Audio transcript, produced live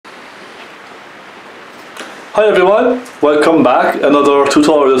Hi everyone, welcome back. Another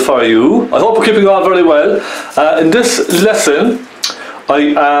tutorial for you. I hope we're keeping on very well. In this lesson,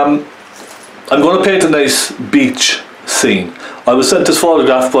 I'm going to paint a nice beach scene. I was sent this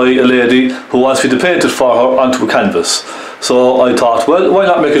photograph by a lady who wants me to paint it for her onto a canvas. So I thought, well, why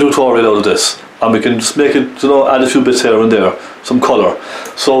not make a tutorial out of this? And we can just make it, add a few bits here and there, some colour.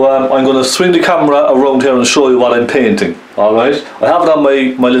 So I'm going to swing the camera around here and show you what I'm painting. Alright, I have it on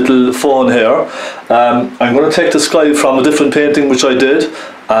my little phone here. I'm going to take the sky from a different painting which I did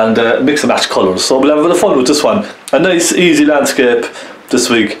and mix and match colours. So we'll have a bit of fun with this one. A nice easy landscape this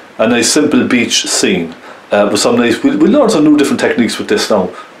week, a nice simple beach scene. With some nice, we'll learn some new different techniques with this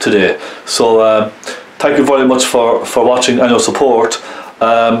now today. So thank you very much for watching and your support.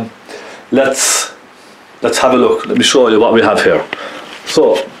 Let's have a look. Let me show you what we have here.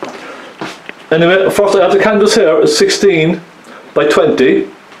 So anyway, first I have the canvas here. It's 16 by 20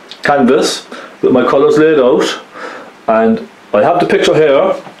 canvas with my colours laid out, and I have the picture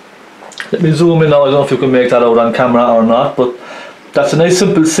here. Let me zoom in now. I don't know if you can make that out on camera or not, but that's a nice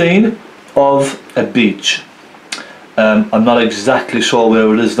simple scene of a beach. I'm not exactly sure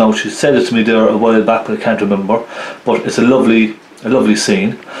where it is now. She said it to me there a while back, but I can't remember. But it's a lovely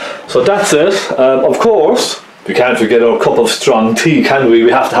scene. So that's it. Of course, we can't forget our cup of strong tea, can we?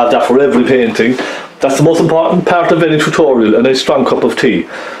 We have to have that for every painting. That's the most important part of any tutorial, a nice strong cup of tea.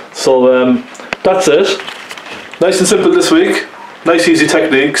 So that's it. Nice and simple this week. Nice easy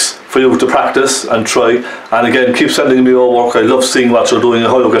techniques for you to practice and try. And again, keep sending me your work. I love seeing what you're doing and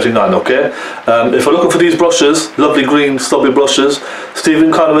how you're getting on, okay? If you're looking for these brushes, lovely green stubby brushes,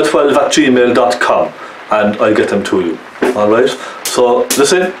 stephenconway12@gmail.com and I'll get them to you. Alright, so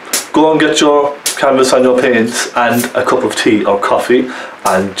listen, go and get your canvas and your paints and a cup of tea or coffee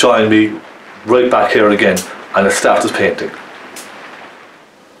and join me right back here again and let's start this painting.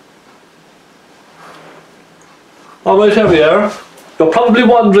 Alright, here we are. You're probably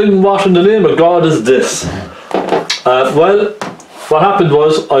wondering what in the name of God is this? Well, what happened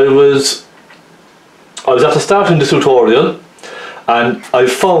was I was after starting this tutorial and I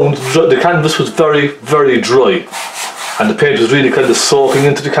found the canvas was very, very dry. And the paint was really kind of soaking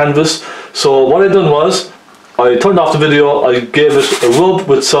into the canvas. So what I done was, I turned off the video, I gave it a rub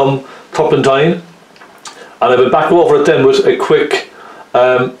with some turpentine, and I went back over it then with a quick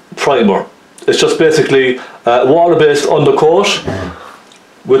primer. It's just basically water-based undercoat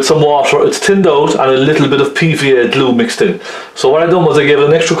with some water. It's thinned out and a little bit of PVA glue mixed in. So what I done was I gave it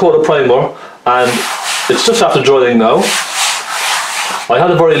an extra coat of primer, and it's just after drying now. I had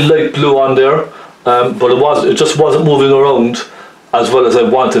a very light blue on there. But it just wasn't moving around as well as I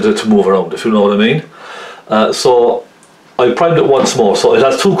wanted it to move around, if you know what I mean. So I primed it once more. So it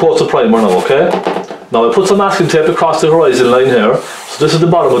has 2 coats of primer now, okay? Now I put some masking tape across the horizon line here. So this is the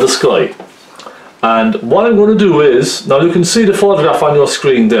bottom of the sky. And what I'm going to do is, now you can see the photograph on your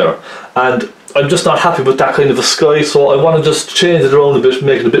screen there. And I'm just not happy with that kind of a sky, so I want to just change it around a bit,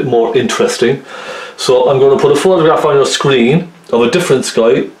 make it a bit more interesting. So I'm going to put a photograph on your screen of a different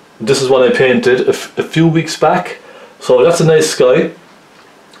sky. This is what I painted a few weeks back, so that's a nice sky.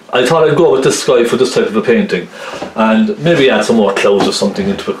 I thought I'd go with this sky for this type of a painting and maybe add some more clouds or something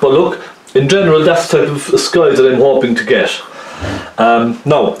into it. But look, in general that's the type of sky that I'm hoping to get.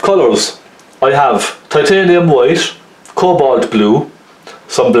 Now, colours. I have titanium white, cobalt blue,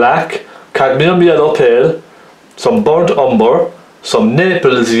 some black, cadmium yellow pale, some burnt umber, some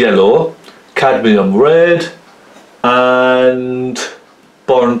Naples yellow, cadmium red and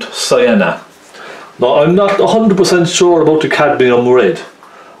burnt sienna. Now I'm not 100% sure about the cadmium red.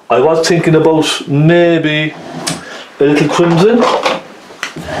 I was thinking about maybe a little crimson.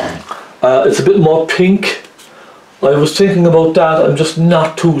 It's a bit more pink. I was thinking about that. I'm just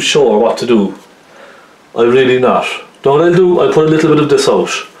not too sure what to do. I'm really not. Now what I'll do, I'll put a little bit of this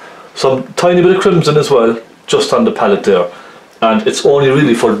out. Some tiny bit of crimson as well, just on the palette there. And it's only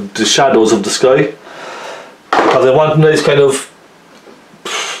really for the shadows of the sky. Because I want a nice kind of,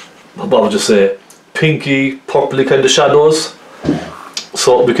 what would you say, pinky, purpley kind of shadows.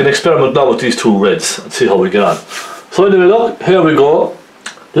 So we can experiment now with these 2 reds and see how we get on. So anyway, look, here we go.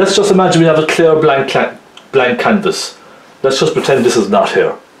 Let's just imagine we have a clear blank canvas. Let's just pretend this is not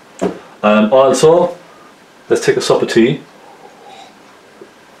here. Also, let's take a sup of tea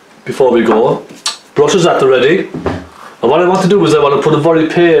before we go. Brushes at the ready. And what I want to do is I want to put a very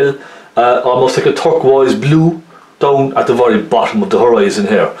pale, almost like a turquoise blue down at the very bottom of the horizon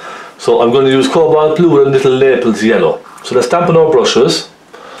here. So I'm going to use cobalt blue and a little Naples yellow. So let's dampen our brushes.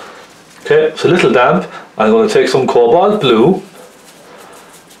 Okay, so a little damp. I'm going to take some cobalt blue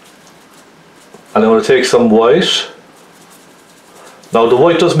and I'm going to take some white Now the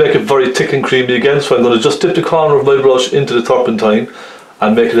white does make it very thick and creamy again, so I'm going to just dip the corner of my brush into the turpentine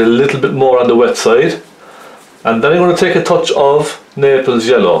and make it a little bit more on the wet side. And then I'm going to take a touch of Naples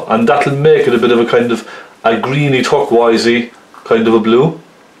yellow, and that'll make it a bit of a kind of a greeny turquoisey kind of a blue.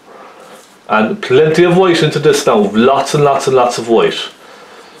 And plenty of white into this now, lots and lots and lots of white.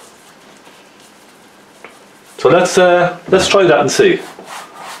 So let's try that and see.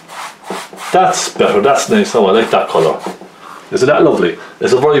 That's better, that's nice. Oh, I like that colour. Isn't that lovely?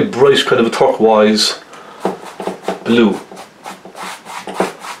 It's a very bright kind of a turquoise blue.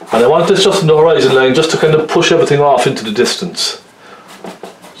 And I want this just in the horizon line, just to kind of push everything off into the distance.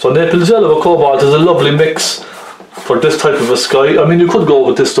 So Naples yellow with cobalt is a lovely mix for this type of a sky. I mean, you could go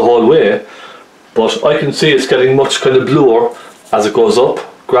with this the whole way, but I can see it's getting much kind of bluer as it goes up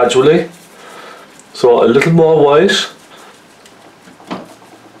gradually. So a little more white.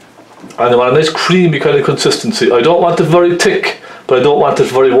 And I want a nice creamy kind of consistency. I don't want it very thick, but I don't want it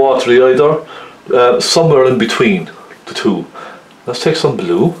very watery either. Somewhere in between the two. Let's take some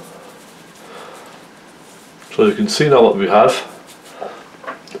blue. So you can see now what we have.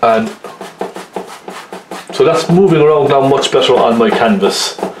 And so that's moving around now much better on my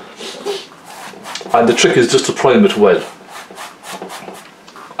canvas. And the trick is just to prime it well.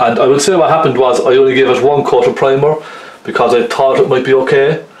 And I would say what happened was I only gave it one coat of primer because I thought it might be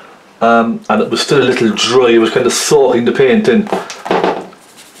okay. And it was still a little dry, it was kind of soaking the paint in.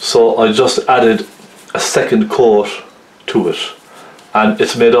 So I just added a second coat to it. And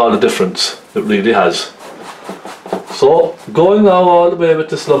it's made all the difference, it really has. So going now all the way with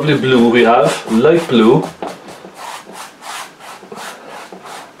this lovely blue we have, light blue.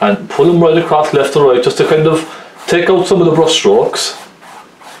 And pull them right across left to right just to kind of take out some of the brush strokes.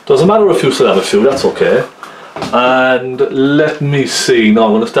 Doesn't matter if you still have a few, that's okay. And let me see, now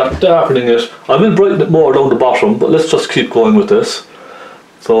I'm going to start darkening it. I will brighten it more down the bottom, but let's just keep going with this.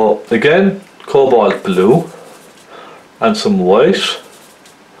 So again, cobalt blue and some white.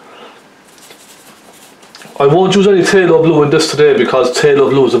 I won't use any phthalo blue in this today because phthalo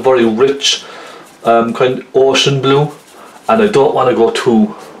blue is a very rich kind of ocean blue, and I don't want to go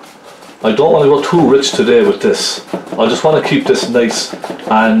too rich today with this. I just want to keep this nice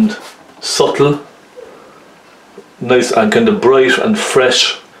and subtle. Nice and kind of bright and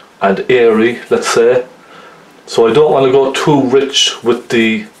fresh and airy, let's say. So I don't want to go too rich with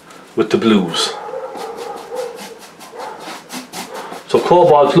the blues. So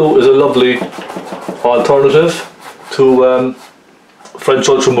cobalt blue is a lovely alternative to French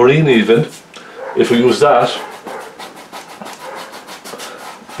ultramarine even, if we use that.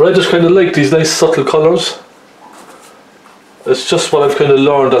 But I just kind of like these nice subtle colours. It's just what I've kind of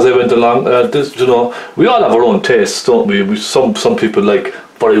learned as I went along. This, you know, we all have our own tastes, don't we? Some people like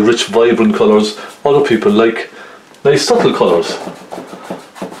very rich, vibrant colours. Other people like nice, subtle colours.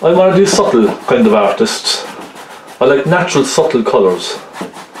 I'm one of these subtle kind of artists. I like natural, subtle colours.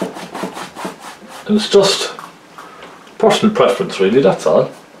 And it's just personal preference, really. That's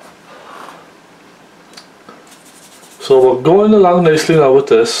all. So we're going along nicely now with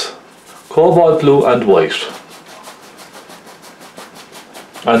this cobalt blue and white.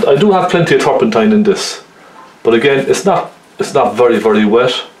 And I do have plenty of turpentine in this, but again, it's not very, very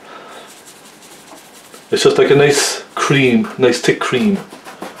wet. It's just like a nice cream, nice thick cream.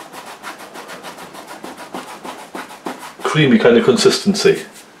 Creamy kind of consistency.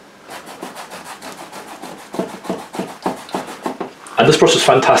 And this brush is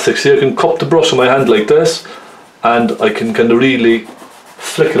fantastic. See, I can cup the brush in my hand like this, and I can kind of really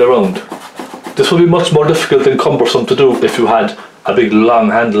flick it around. This would be much more difficult and cumbersome to do if you had a big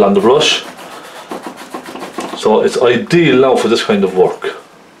long handle on the brush. So it's ideal now for this kind of work.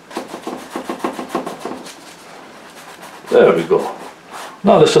 There we go.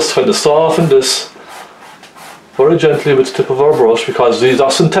 Now let's just kind of soften this very gently with the tip of our brush, because these are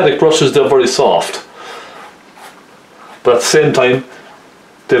synthetic brushes, they're very soft. But at the same time,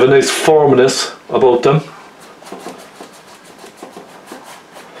 they have a nice firmness about them.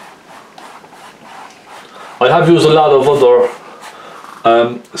 I have used a lot of other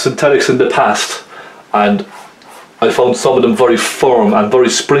synthetics in the past, and I found some of them very firm and very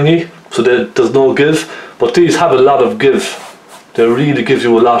springy, so there's no give, but these have a lot of give. They really give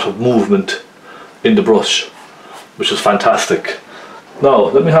you a lot of movement in the brush, which is fantastic. Now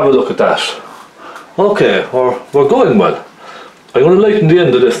let me have a look at that. Okay, we're going well. I'm going to lighten the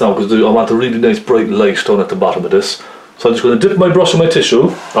end of this now because I want a really nice bright light down at the bottom of this. So I'm just going to dip my brush in my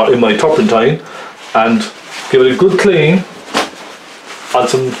tissue, or in my turpentine, and give it a good clean on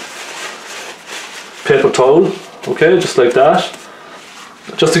some paper towel, okay, just like that,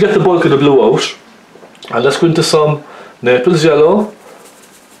 just to get the bulk of the blue out. And let's go into some Naples yellow,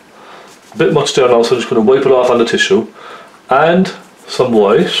 A bit much there now, so I'm just going to wipe it off on the tissue. And some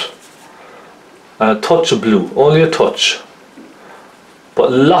white. And a touch of blue, only a touch.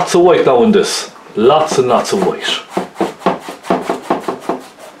 But lots of white now in this. Lots and lots of white.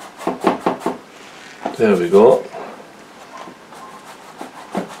 There we go.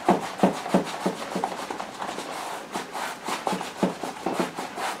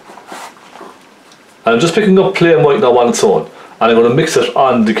 And I'm just picking up plain white now on its own, and I'm going to mix it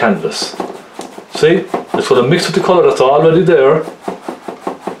on the canvas. See? It's going to mix with the colour that's already there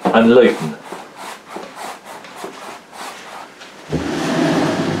and lighten.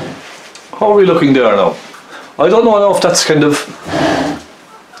 How are we looking there now? I don't know if that's kind of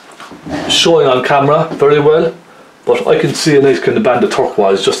showing on camera very well, but I can see a nice kind of band of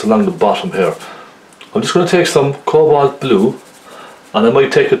turquoise just along the bottom here. I'm just going to take some cobalt blue, and I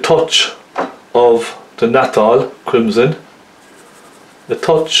might take a touch of the Natal crimson, a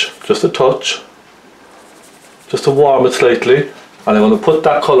touch, just to warm it slightly, and I want to put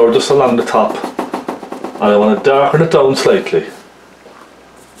that colour just along the top, and I want to darken it down slightly.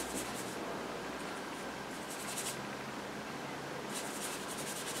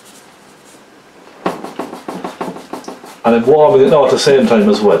 And I'm warming it now at the same time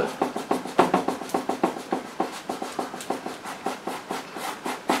as well.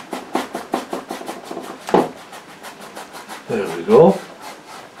 There we go.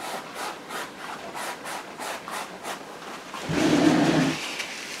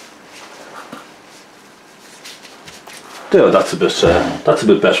 There, that's a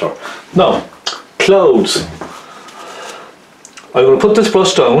bit better. Now, clouds. I'm going to put this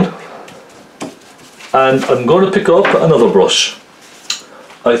brush down, and I'm going to pick up another brush.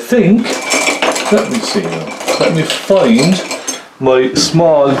 I think, let me see now, let me find my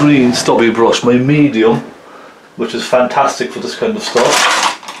small green stubby brush, my medium, which is fantastic for this kind of stuff.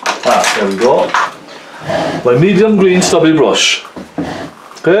 Ah, there we go. My medium green stubby brush.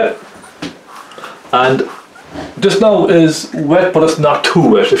 Okay? And this now is wet, but it's not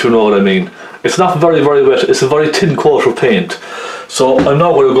too wet, if you know what I mean. It's not very, very wet, it's a very thin coat of paint. So I'm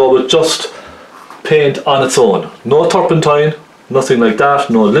now going to go with just paint on its own. No turpentine, nothing like that,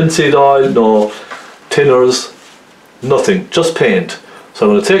 no linseed oil, no thinners, nothing, just paint. So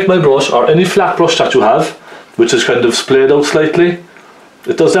I'm going to take my brush, or any flat brush that you have, which is kind of splayed out slightly.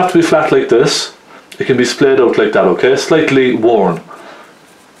 It doesn't have to be flat like this, it can be splayed out like that, okay, slightly worn.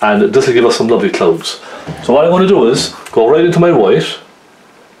 And this will give us some lovely clouds. So what I want to do is go right into my white,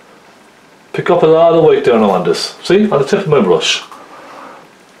 pick up a lot of white there now on this, see, on the tip of my brush.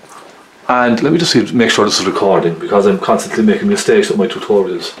 And let me just see, make sure this is recording, because I'm constantly making mistakes with my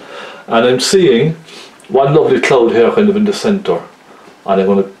tutorials. And I'm seeing one lovely cloud here kind of in the centre. And I'm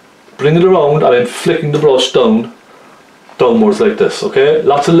going to bring it around, and I'm flicking the brush downwards like this, okay?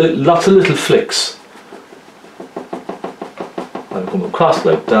 Lots of little flicks. And come across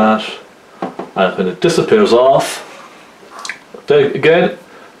like that, and it kind of disappears off. Then again,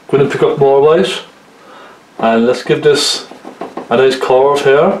 going to pick up more white, and let's give this a nice curve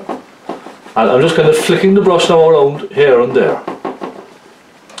here. And I'm just kind of flicking the brush now around here and there.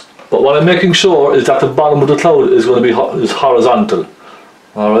 But what I'm making sure is that the bottom of the cloud is going to be is horizontal.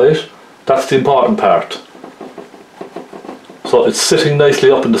 Alright? That's the important part. So it's sitting nicely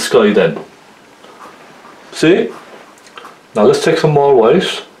up in the sky then. See? Now let's take some more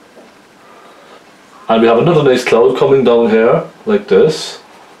white. And we have another nice cloud coming down here, like this.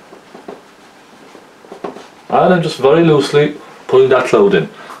 And I'm just very loosely pulling that cloud in.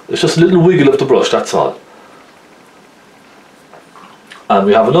 It's just a little wiggle of the brush, that's all. And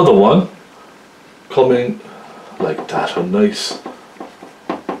we have another one coming like that, a nice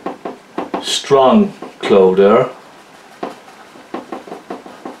strong cloud there.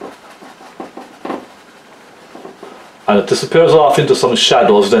 And it disappears off into some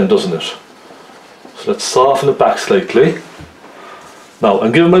shadows then, doesn't it? So let's soften it back slightly. Now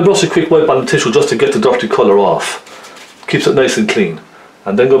I'm giving my brush a quick wipe on the tissue just to get the dirty colour off. Keeps it nice and clean.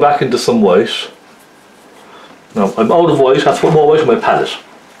 And then go back into some white. Now I'm out of white, I have to put more white on my palette.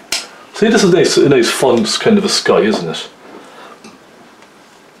 See, this is a nice fun kind of a sky, isn't it?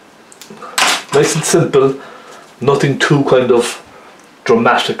 Nice and simple, nothing too kind of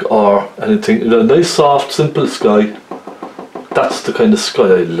dramatic or anything. A nice soft, simple sky. That's the kind of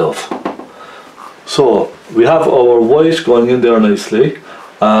sky I love. So we have our white going in there nicely.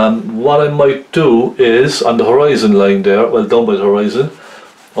 What I might do is on the horizon line there, well down by the horizon,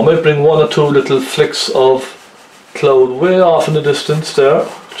 I might bring one or two little flicks of cloud way off in the distance there,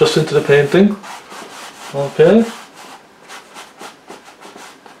 just into the painting. Okay.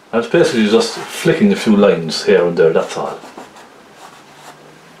 And it's basically just flicking a few lines here and there, that's all.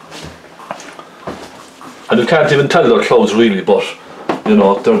 And you can't even tell they're clouds really, but you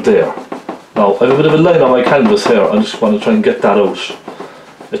know, they're there. Now, I have a bit of a line on my canvas here. I just want to try and get that out.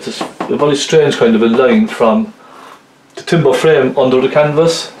 It's a very strange kind of a line from the timber frame under the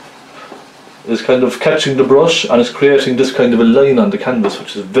canvas. Is kind of catching the brush and it's creating this kind of a line on the canvas,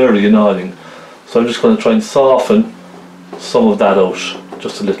 which is very annoying. So I'm just going to try and soften some of that out,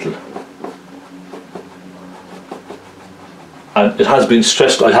 just a little. And it has been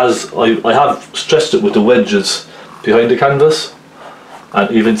stressed. I have stressed it with the wedges behind the canvas,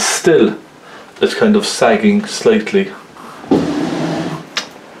 and even still it's kind of sagging slightly.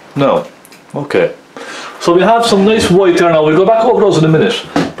 Now, okay, so we have some nice white there now. We'll go back over those in a minute,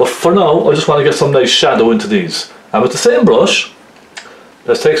 but for now I just want to get some nice shadow into these. And with the same brush,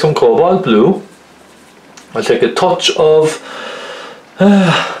 let's take some cobalt blue. I'll take a touch of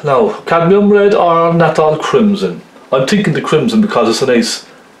now cadmium red or natal crimson. I'm thinking the crimson because it's a nice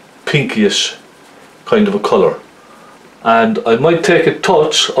pinkyish kind of a colour. And I might take a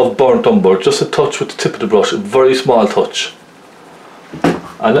touch of burnt umber, just a touch with the tip of the brush, a very small touch.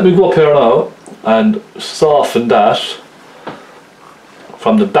 And let me go up here now and soften that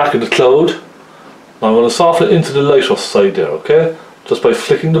from the back of the cloud. Now I'm going to soften it into the lighter side there, okay? Just by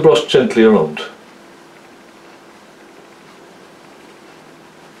flicking the brush gently around.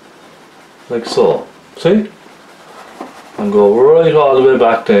 Like so. See? And go right all the way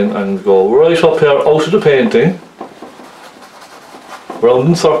back then and go right up here out of the painting, round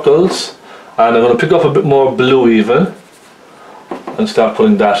in circles, and I'm going to pick up a bit more blue even and start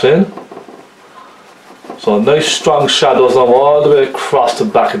putting that in. So nice strong shadows now all the way across the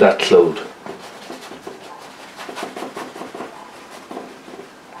back of that cloud.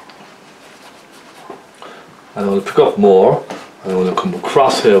 And I'm going to pick up more. I'm going to come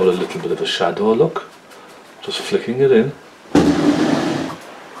across here with a little bit of a shadow, look, just flicking it in.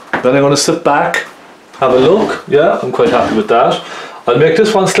 Then I'm going to sit back, have a look. Yeah, I'm quite happy with that. I'll make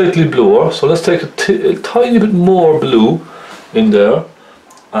this one slightly bluer, so let's take a tiny bit more blue in there,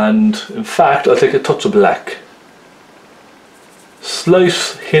 and in fact I'll take a touch of black. Slight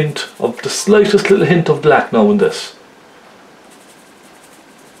hint of the slightest little hint of black now in this.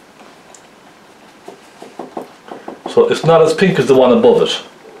 So it's not as pink as the one above it.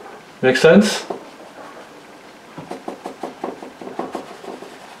 Make sense?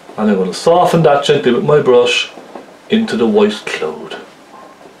 And I'm going to soften that gently with my brush into the white cloud.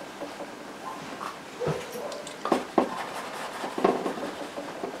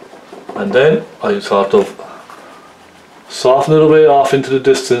 And then I sort of soften it away off into the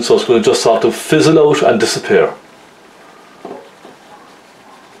distance, so it's going to just sort of fizzle out and disappear.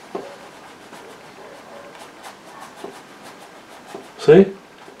 See?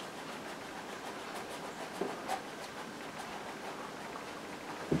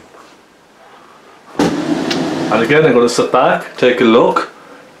 And again I'm going to sit back, take a look.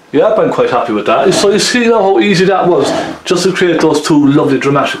 Yep, I'm quite happy with that. So you see now how easy that was, just to create those two lovely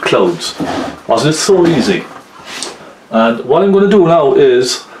dramatic clouds. Wasn't it so easy? And what I'm going to do now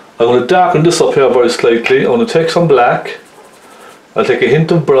is, I'm going to darken this up here very slightly. I'm going to take some black, I'll take a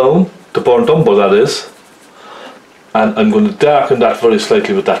hint of brown, the burnt umber that is, and I'm going to darken that very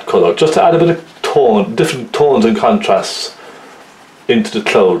slightly with that colour, just to add a bit of tone, different tones and contrasts into the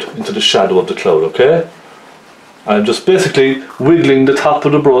cloud, into the shadow of the cloud, okay? I'm just basically wiggling the top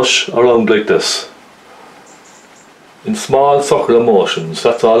of the brush around like this, in small circular motions.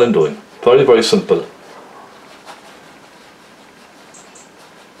 That's all I'm doing. Very, very simple.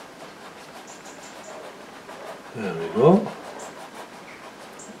 There we go.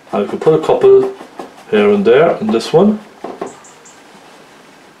 I can put a couple here and there in this one.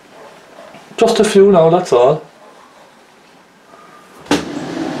 Just a few now, that's all.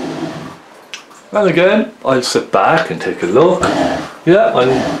 And again, I'll sit back and take a look. Yeah,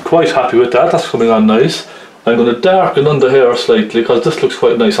 I'm quite happy with that. That's coming on nice. I'm going to darken under here slightly because this looks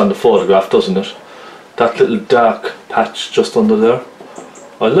quite nice on the photograph, doesn't it? That little dark patch just under there.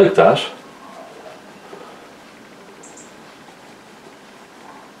 I like that.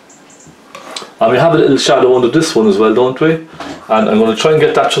 And we have a little shadow under this one as well, don't we? And I'm going to try and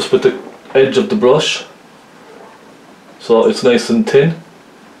get that just with the edge of the brush, so it's nice and thin.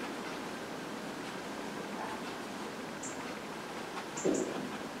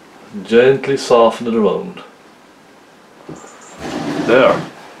 Gently soften it around.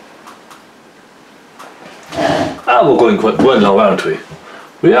 There. Ah, we're going quite well now, aren't we?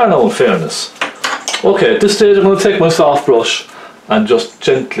 We are now, in fairness. Okay, at this stage I'm going to take my soft brush and just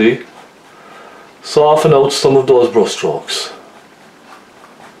gently soften out some of those brush strokes.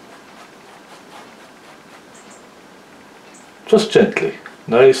 Just gently,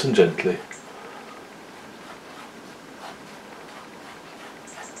 nice and gently.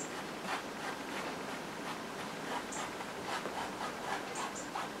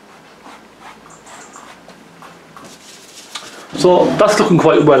 So that's looking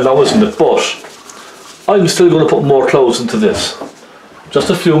quite well now, isn't it? But I'm still going to put more clouds into this.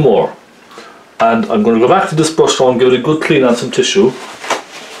 Just a few more. And I'm going to go back to this brush now and give it a good clean on some tissue.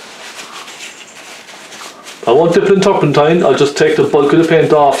 I won't dip it in turpentine, I'll just take the bulk of the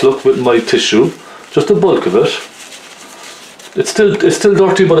paint off, look, with my tissue. Just the bulk of it. It's still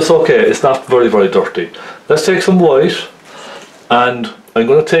dirty, but it's okay. It's not very, very dirty. Let's take some white, and I'm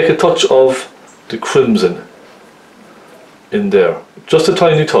going to take a touch of the crimson in there. Just a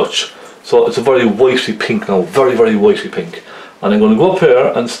tiny touch. So it's a very whitey pink now, very, very whitey pink. And I'm going to go up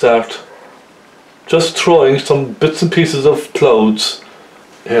here and start just throwing some bits and pieces of clouds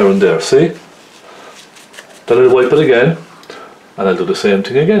here and there, see? Then I'll wipe it again, and I'll do the same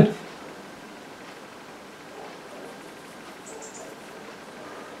thing again.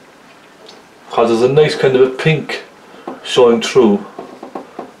 Because there's a nice kind of a pink showing through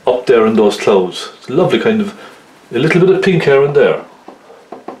up there in those clouds. It's a lovely kind of, a little bit of pink here and there,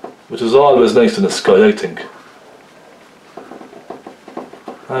 which is always nice in the sky, I think.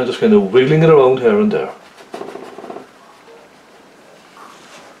 And just kind of wiggling it around here and there.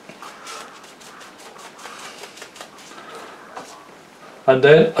 And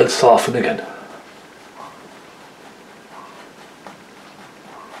then I'll soften again.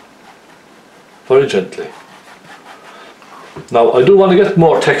 Very gently. Now I do want to get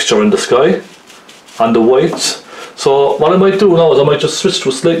more texture in the sky and the whites. So what I might do now is I might just switch to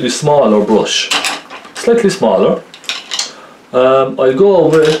a slightly smaller brush. Slightly smaller. I'll go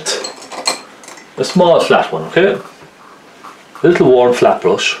with a small flat one, okay? A little worn flat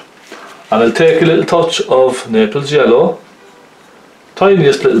brush. And I'll take a little touch of Naples yellow.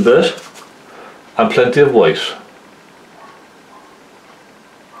 Tiniest little bit, and plenty of white.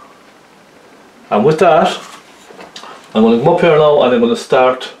 And with that, I'm going to come up here now and I'm going to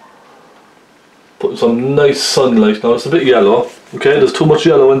start putting some nice sunlight. Now it's a bit yellow, okay, there's too much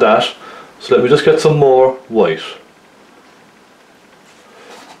yellow in that, so let me just get some more white.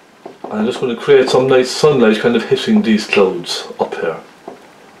 And I'm just going to create some nice sunlight kind of hitting these clouds up here.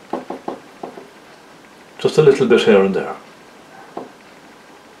 Just a little bit here and there.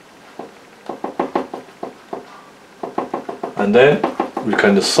 And then we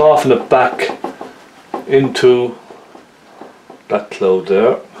kind of soften it back into that cloud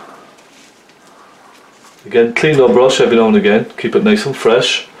there. Again, clean our brush every now and again, keep it nice and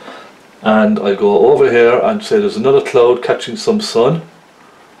fresh. And I go over here and say there's another cloud catching some sun,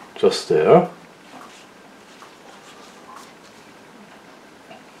 just there.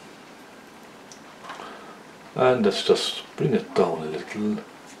 And let's just bring it down a little.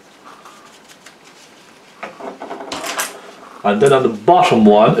 And then on the bottom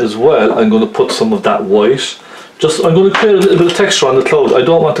one as well, I'm going to put some of that white. I'm going to create a little bit of texture on the clouds. I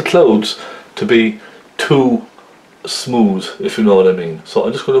don't want the clouds to be too smooth, if you know what I mean. So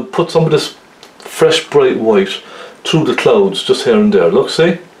I'm just going to put some of this fresh bright white through the clouds, just here and there. Look,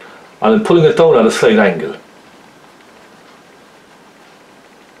 see? And I'm pulling it down at a slight angle.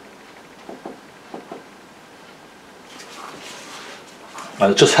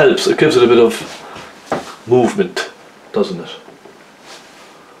 And it just helps, it gives it a bit of movement, doesn't it?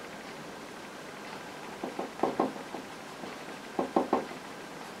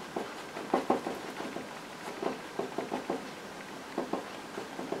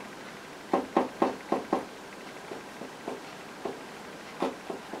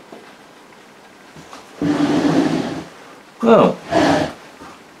 Now,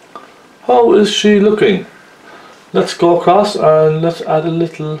 how is she looking? Let's go across and let's add a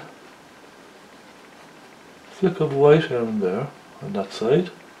little flick of white here and there on that side.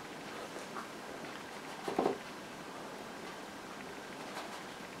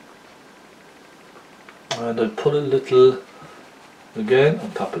 And I put a little again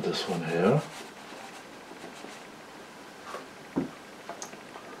on top of this one here.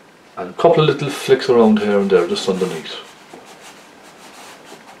 And a couple of little flicks around here and there just underneath.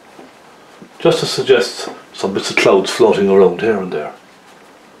 Just to suggest some bits of clouds floating around here and there.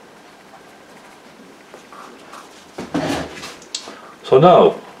 So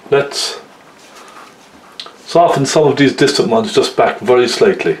now, let's soften some of these distant ones just back very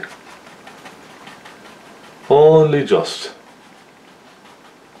slightly. Only just.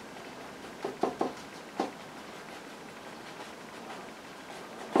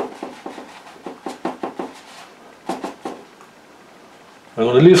 I'm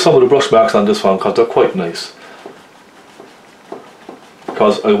going to leave some of the brush marks on this one because they're quite nice.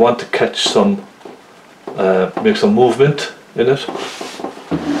 Because I want to catch some, make some movement in it.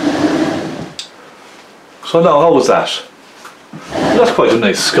 So now, how was that? That's quite a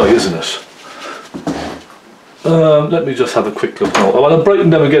nice sky, isn't it? Let me just have a quick look now. I want to brighten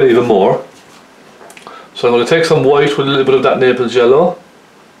them again even more. So I'm going to take some white with a little bit of that Naples yellow.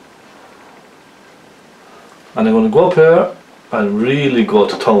 And I'm going to go up here and really go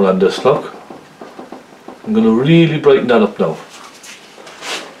to town on this, look. I'm going to really brighten that up now.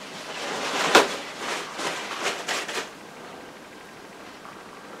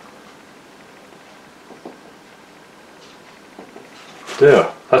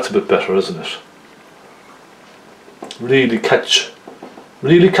 There, that's a bit better, isn't it? Really catch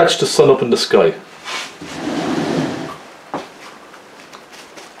the sun up in the sky.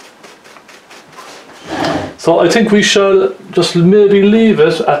 So I think we shall just maybe leave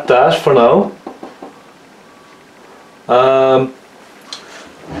it at that for now.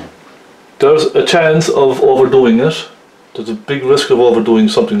 There's a chance of overdoing it. There's a big risk of overdoing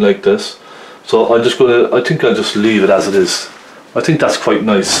something like this. So I think I'll just leave it as it is. I think that's quite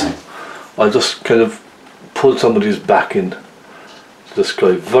nice. I'll just kind of pull some of these back in to the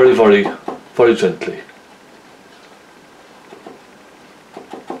sky very, very, very gently.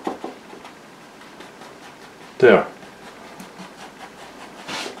 There.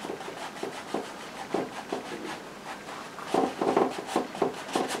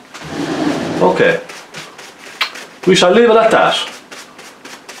 Okay. We shall leave it at that.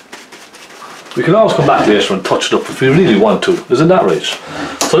 We can always come back later and touch it up if we really want to, isn't that right?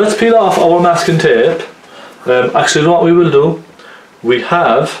 So let's peel off our masking tape. Actually, you know what we will do? We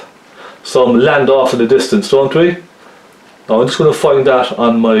have some land off in the distance, don't we? Now I'm just going to find that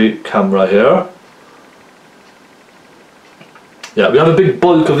on my camera here. Yeah, we have a big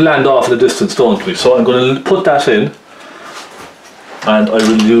bulk of land off in the distance, don't we? So I'm going to put that in, and I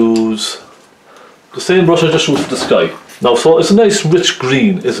will use the same brush I just used for the sky. Now, so it's a nice rich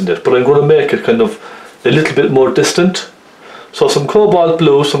green, isn't it? But I'm going to make it kind of a little bit more distant. So some cobalt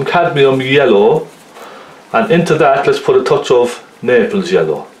blue, some cadmium yellow, and into that let's put a touch of Naples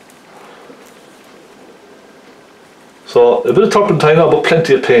yellow. So a bit of turpentine now, but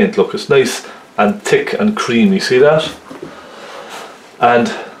plenty of paint. Look, it's nice and thick and creamy, see that?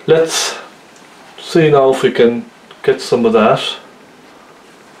 And let's see now if we can get some of that.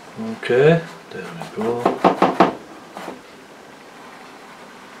 Okay, there we go.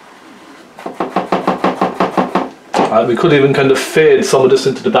 We could even kind of fade some of this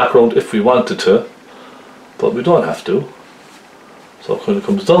into the background if we wanted to, but we don't have to. So it kind of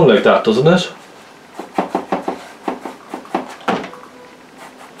comes down like that, doesn't it?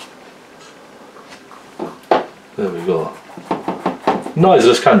 There we go. Noise of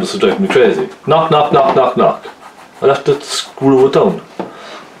this canvas is driving me crazy. Knock, knock, knock, knock, knock. I'll have to screw it down.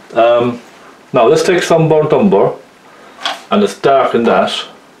 Now let's take some burnt umber and let's darken that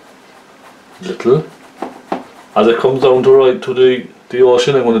a little. As it comes down to right to the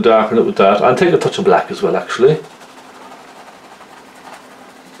ocean, I'm going to darken it with that, and take a touch of black as well, actually.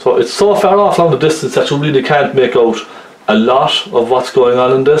 So it's so far off along the distance that you really can't make out a lot of what's going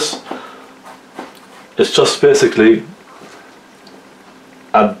on in this. It's just basically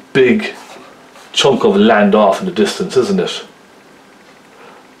a big chunk of land off in the distance, isn't it?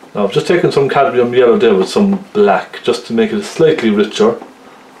 Now I've just taken some cadmium yellow there with some black, just to make it slightly richer.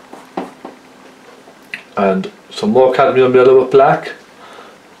 And some more cadmium yellow with black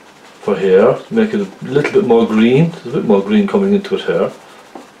for here, to make it a little bit more green. There's a bit more green coming into it here.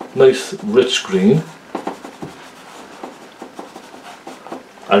 Nice rich green.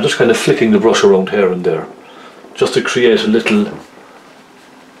 I'm just kind of flicking the brush around here and there, just to create a little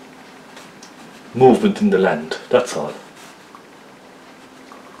movement in the land, that's all.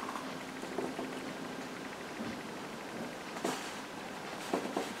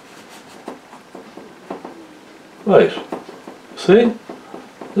 Right, see?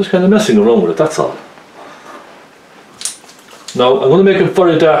 Just kind of messing around with it, that's all. Now I'm going to make it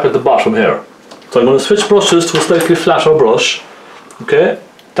very dark at the bottom here. So I'm going to switch brushes to a slightly flatter brush. Okay,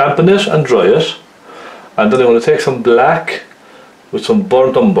 dampen it and dry it. And then I'm going to take some black with some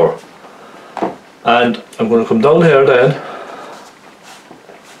burnt umber. And I'm going to come down here then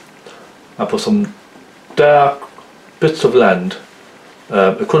and put some dark bits of land.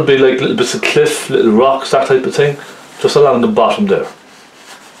 It could be like little bits of cliff, little rocks, that type of thing, just along the bottom there.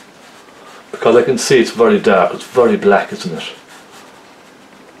 Because I can see it's very dark, it's very black, isn't it?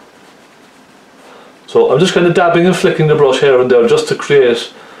 So I'm just kind of dabbing and flicking the brush here and there just to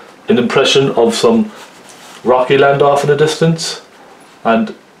create an impression of some rocky land off in the distance.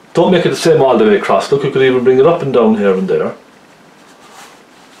 And don't make it the same all the way across. Look, you could even bring it up and down here and there,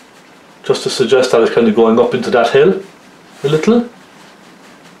 just to suggest that it's kind of going up into that hill a little.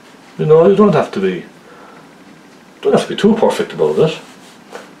 You know, you don't have to be too perfect about it.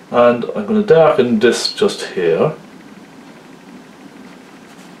 and I'm going to darken this just here.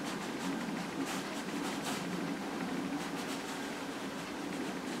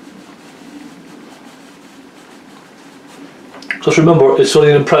 Just remember, it's only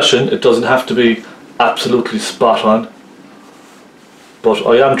an impression, it doesn't have to be absolutely spot on, but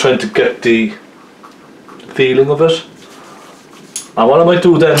I am trying to get the feeling of it. And what I might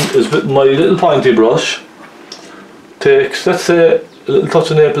do then is with my little pointy brush, take, let's say, a little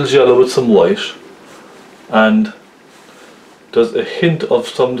touch of Naples yellow with some white, and there's a hint of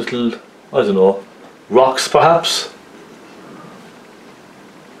some little, I don't know, rocks perhaps,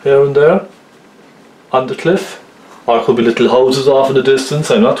 here and there, on the cliff. Or it could be little houses off in the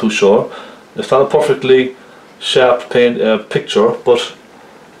distance, I'm not too sure. It's not a perfectly sharp picture, but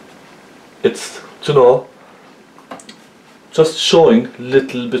it's, you know, just showing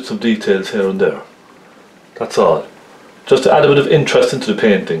little bits of details here and there. That's all. Just to add a bit of interest into the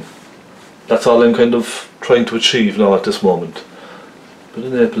painting. That's all I'm kind of trying to achieve now at this moment. Bit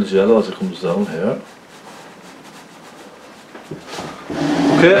of Naples yellow as it comes down here.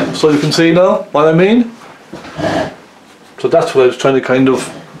 Okay, so you can see now what I mean. So that's what I was trying to kind of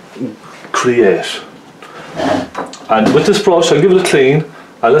create. And with this brush, I'll give it a clean,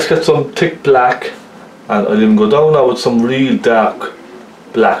 and let's get some thick black, and I'll even go down now with some real dark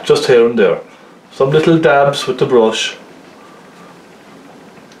black, just here and there. Some little dabs with the brush.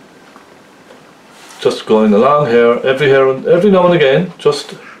 Just going along here, every now and again,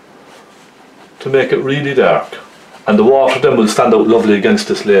 just to make it really dark. And the water then will stand out lovely against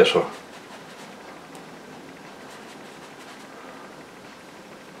this later.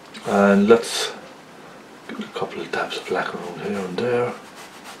 And let's give it a couple of dabs of black around here and there.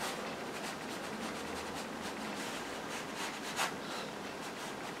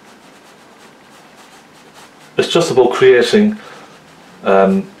 It's just about creating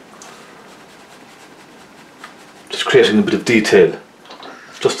just creating a bit of detail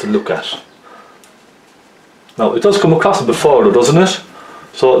just to look at. Now it does come across a bit further, doesn't it?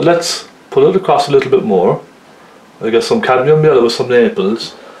 So let's pull it across a little bit more. I get some cadmium yellow with some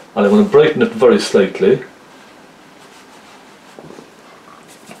Naples, and I'm going to brighten it very slightly.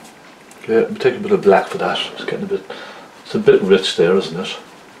 Okay, I'm taking a bit of black for that. It's getting it's a bit rich there, isn't it?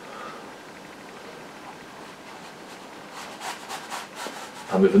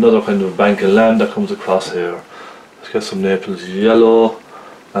 And we have another kind of bank of land that comes across here. Let's get some Naples yellow,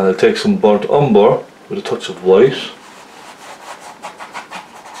 and I'll take some burnt umber with a touch of white.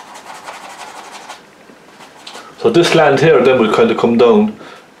 So this land here then will kind of come down,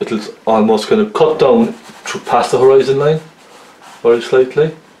 it'll almost kind of cut down through past the horizon line, very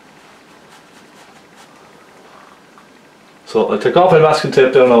slightly. So I'll take off my masking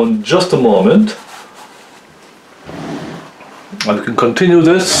tape there now in just a moment. And we can continue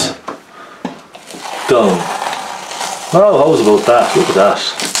this down. Now, how's about that? Look at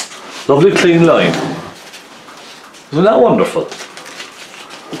that. Lovely clean line. Isn't that wonderful?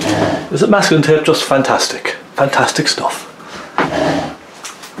 Isn't masking tape just fantastic? Fantastic stuff.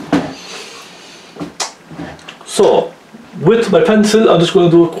 So, with my pencil, I'm just going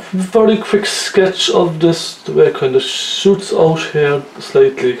to do a very quick sketch of this, the way it kind of shoots out here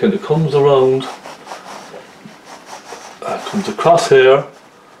slightly, kind of comes around, comes across here,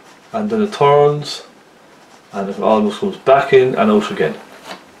 and then it turns, and it almost comes back in and out again.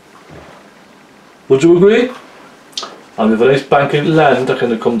 Would you agree? And we have a nice bank of land that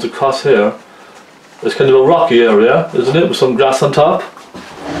kind of comes across here. It's kind of a rocky area, isn't it, with some grass on top.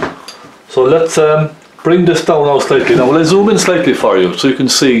 So let's bring this down now slightly. Now will I zoom in slightly for you so you can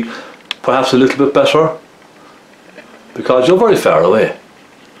see perhaps a little bit better, because you're very far away.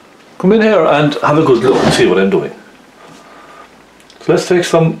 Come in here and have a good look and see what I'm doing. So let's take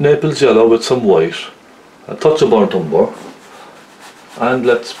some Naples yellow with some white, a touch of burnt umber, and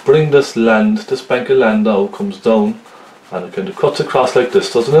let's bring this land, this bank of land now comes down, and it kind of cuts across like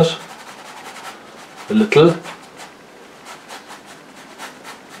this, doesn't it? A little.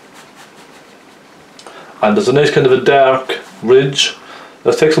 And there's a nice kind of a dark ridge.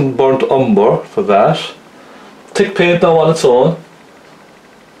 Let's take some burnt umber for that. Thick paint now on its own.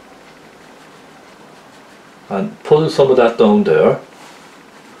 And pull some of that down there.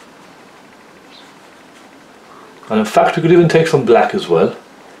 And in fact we could even take some black as well.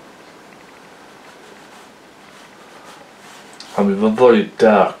 And we have a very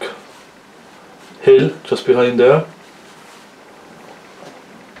dark hill just behind there.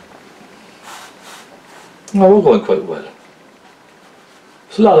 Oh, we're going quite well.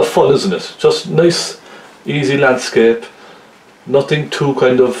 It's a lot of fun, isn't it? Just nice, easy landscape. Nothing too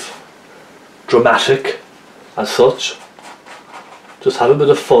kind of dramatic as such. just have a bit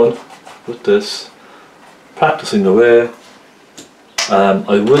of fun with this, practicing away.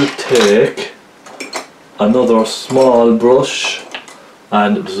 I will take another small brush,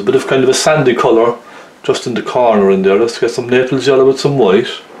 and there's a bit of kind of a sandy colour just in the corner in there. Let's get some Naples yellow with some white,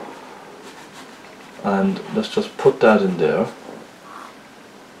 and let's just put that in there.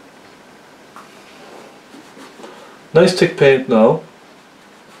 Nice thick paint now.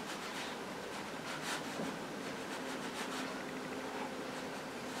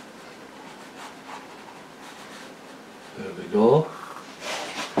 There we go.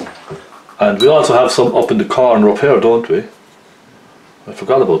 And we also have some up in the corner up here, don't we? I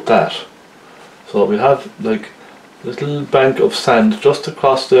forgot about that. So we have like a little bank of sand just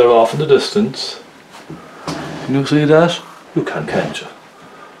across there off in the distance. Can you see that? You can, can't you?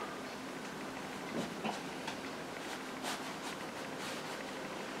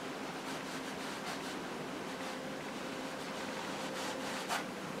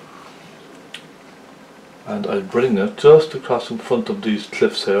 And I'll bring it just across in front of these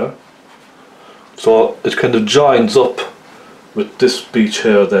cliffs here. So it kind of joins up with this beach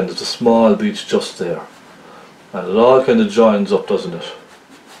here then. There's a small beach just there. And it all kind of joins up, doesn't it?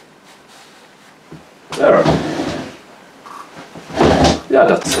 There. Yeah,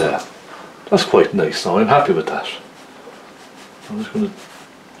 that's quite nice now. I'm happy with that. I'm just going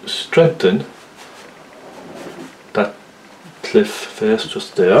to strengthen that cliff face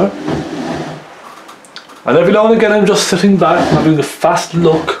just there. And every now and again I'm just sitting back having a fast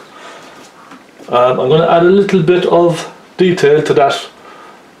look. I'm going to add a little bit of detail to that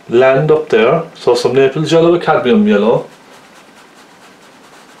land up there. So some Naples yellow, cadmium yellow.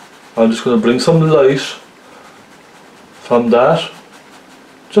 I'm just going to bring some light from that,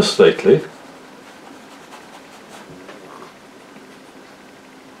 just slightly.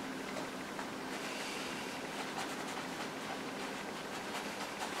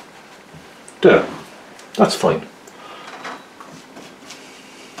 There, that's fine.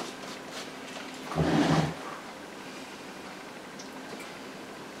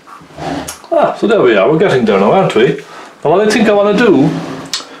 So there we are, we're getting there now, aren't we? And what I think I want to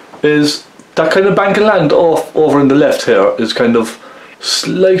do is that kind of bank of land off over in the left here is kind of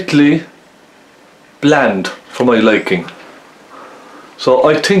slightly bland for my liking. So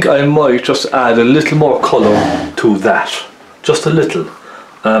I think I might just add a little more colour to that, just a little.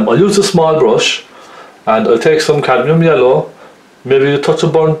 I'll use a small brush and I'll take some cadmium yellow, maybe a touch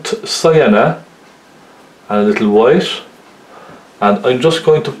of burnt sienna and a little white. And I'm just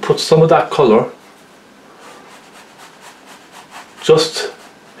going to put some of that colour just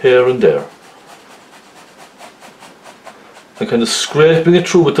here and there. I'm kind of scraping it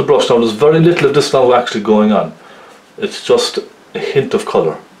through with the brush. Now there's very little of this now actually going on. It's just a hint of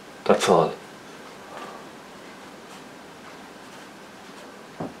colour, that's all.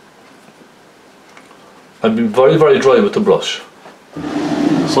 I've been very, very dry with the brush.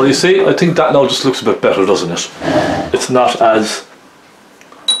 So you see, I think that now just looks a bit better, doesn't it? It's not as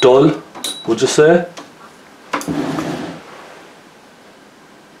dull, would you say?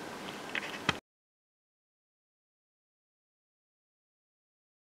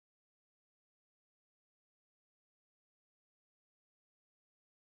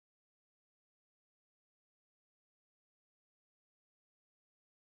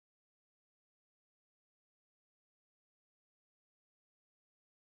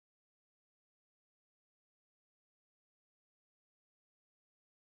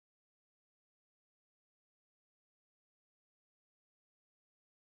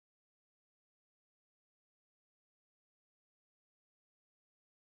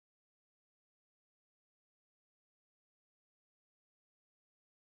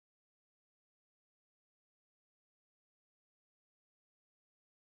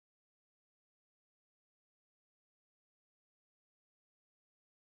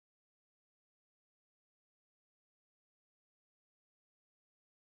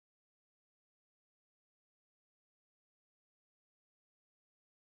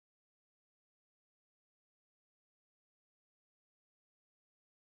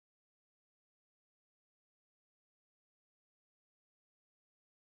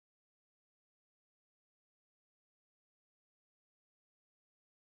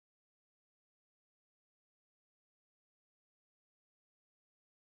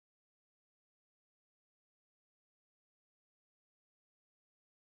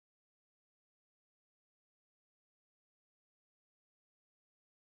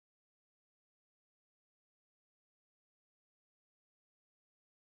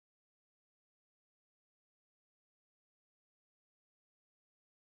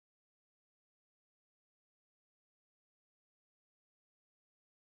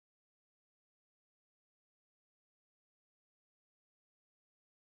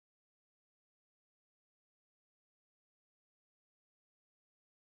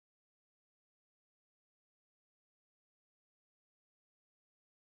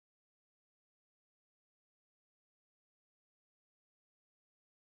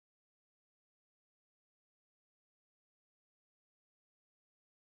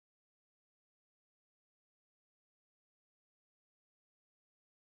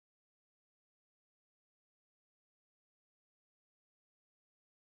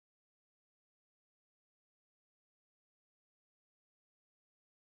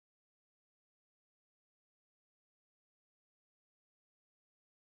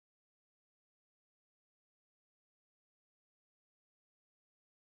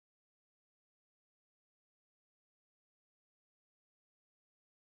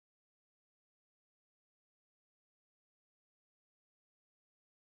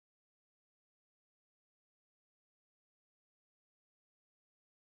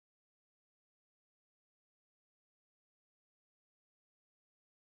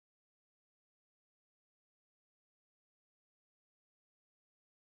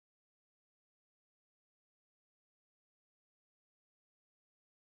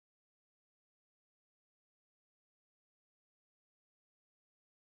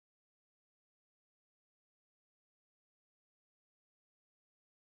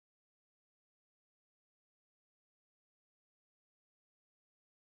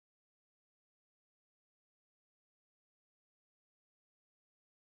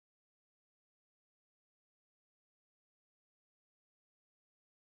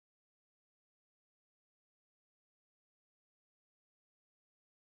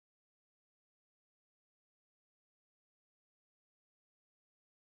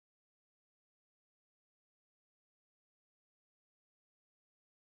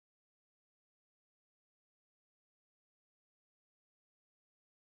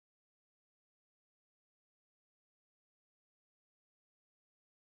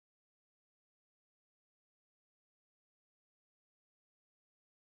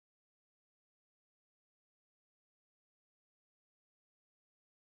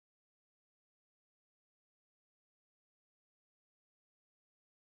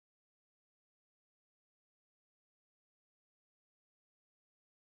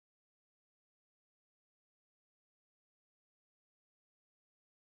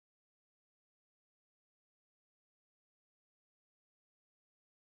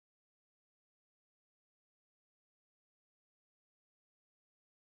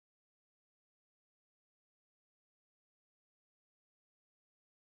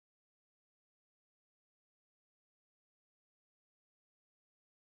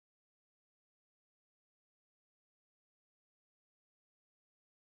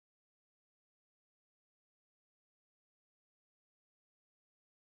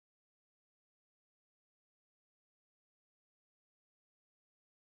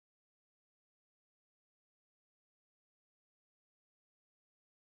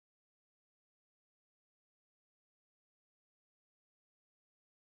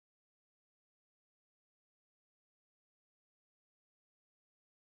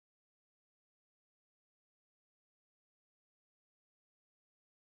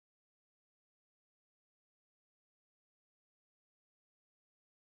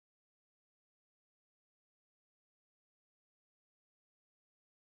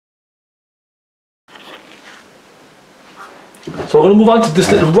 So we're going to move on to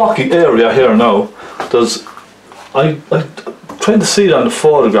this little rocky area here now. I'm trying to see it on the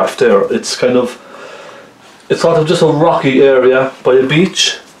photograph there. It's sort of just a rocky area by a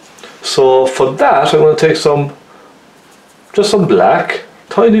beach. So for that, I'm going to take just some black,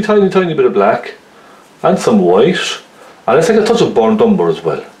 tiny bit of black, and some white, and let's take a touch of burnt umber as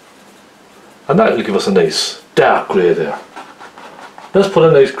well. And that will give us a nice dark grey there. Let's put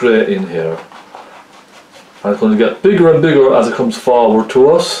a nice grey in here. And it's going to get bigger and bigger as it comes forward to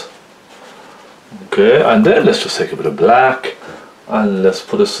us. Okay, and then let's just take a bit of black, and let's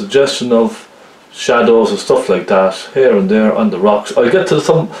put a suggestion of shadows and stuff like that here and there on the rocks. I'll get to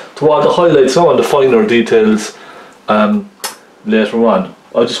all the highlights, some of the finer details later on.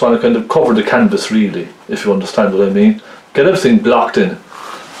 I just want to kind of cover the canvas really, if you understand what I mean. Get everything blocked in.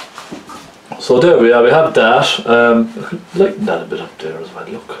 So there we are, we have that. Lighten that a bit up there as well,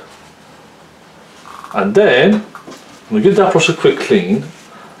 look. And then we give that brush a quick clean,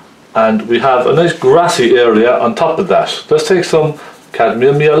 and we have a nice grassy area on top of that. Let's take some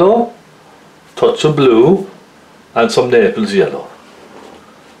cadmium yellow, touch of blue, and some Naples yellow.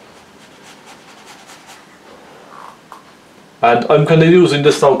 And I'm kind of using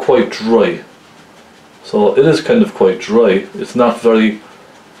this now quite dry. So it is kind of quite dry. It's not very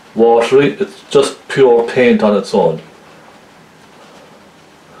watery, it's just pure paint on its own.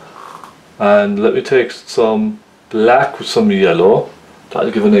 And let me take some black with some yellow.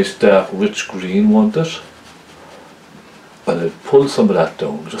 That'll give a nice dark rich green, won't it? And I'll pull some of that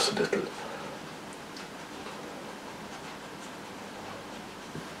down just a little.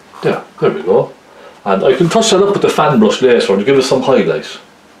 There we go. And I can touch that up with the fan brush later to give it some highlight,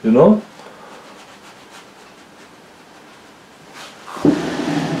 you know?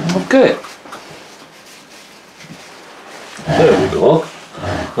 Okay. There we go.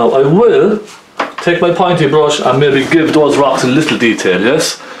 Now I will take my pointy brush and maybe give those rocks a little detail,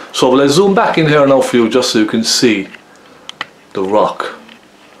 yes? So will I zoom back in here now for you just so you can see the rock.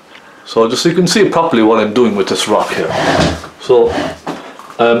 So just so you can see properly what I'm doing with this rock here. So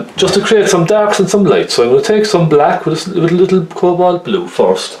just to create some darks and some lights, so I'm going to take some black with a little cobalt blue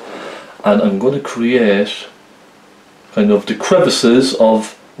first, and I'm going to create kind of the crevices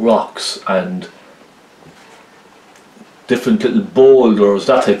of rocks and different little boulders,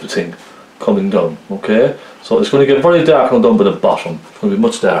 that type of thing coming down, okay? So it's going to get very dark down by the bottom, it's going to be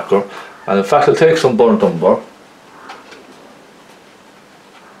much darker, and in fact I'll take some burnt umber,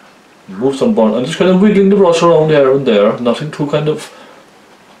 move some burnt, I'm just kind of wiggling the brush around here and there, nothing too kind of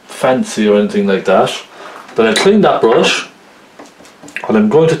fancy or anything like that. Then I clean that brush, and I'm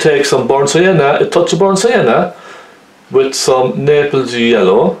going to take some burnt sienna, a touch of burnt sienna, with some Naples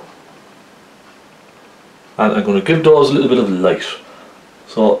yellow, and I'm going to give those a little bit of light.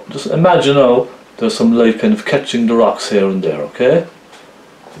 So just imagine now there's some light kind of catching the rocks here and there, okay?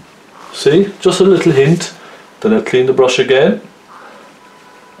 See, just a little hint. Then I'll clean the brush again,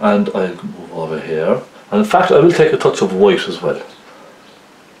 and I'll move over here, and in fact I will take a touch of white as well.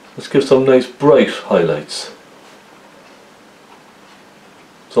 Let's give some nice bright highlights.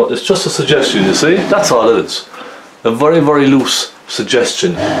 So it's just a suggestion, you see, that's all it is. A very loose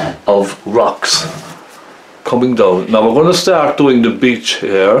suggestion of rocks coming down. Now we're going to start doing the beach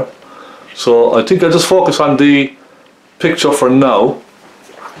here, so I think I'll just focus on the picture for now,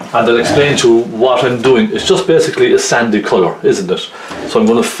 and I'll explain to you what I'm doing. It's just basically a sandy colour, isn't it? So I'm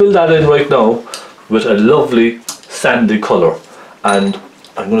going to fill that in right now with a lovely sandy colour, and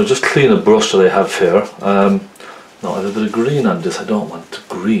I'm going to just clean a brush that I have here. Now I have a bit of green on this, I don't want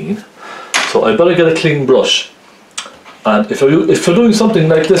green, so I better get a clean brush. And if you're doing something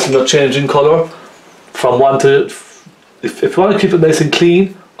like this and you're changing colour from one to, if you want to keep it nice and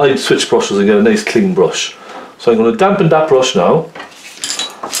clean, I'd switch brushes and get a nice clean brush. So I'm going to dampen that brush now,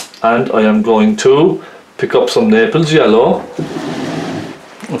 and I am going to pick up some Naples yellow.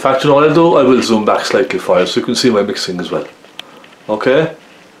 In fact, you know what I'll do? I will zoom back slightly for you so you can see my mixing as well. Okay?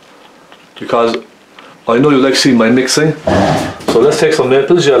 Because I know you like seeing my mixing. So let's take some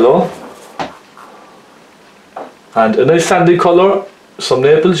Naples yellow, and a nice sandy colour, some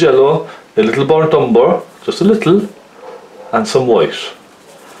Naples yellow, a little burnt umber, just a little, and some white.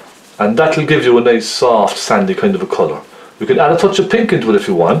 And that will give you a nice soft sandy kind of a colour. You can add a touch of pink into it if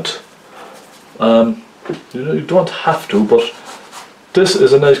you want. You don't have to, but this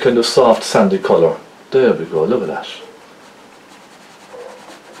is a nice kind of soft sandy colour. There we go, look at that.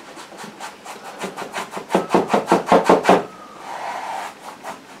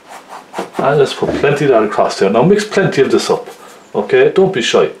 And let's put plenty of that across there. Now mix plenty of this up, okay? Don't be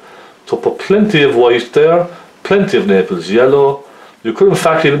shy. So put plenty of white there, plenty of Naples yellow. You could in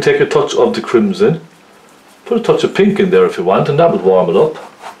fact even take a touch of the crimson. Put a touch of pink in there if you want, and that would warm it up.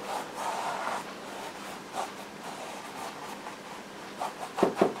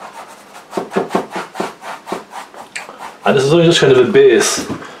 And this is only just kind of a base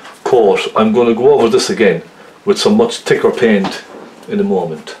coat. I'm going to go over this again with some much thicker paint in a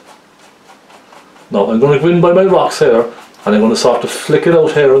moment. Now I'm going to go in by my rocks here, and I'm going to sort of flick it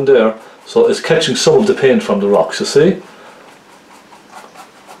out here and there so it's catching some of the paint from the rocks, you see?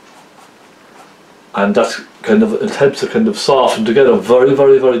 And that's kind of, it helps to kind of soften together very,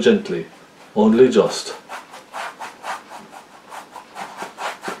 very, very gently, only just.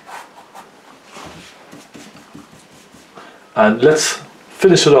 And let's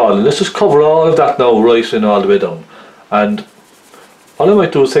finish it all, and let's just cover all of that now right in all the way down. And all I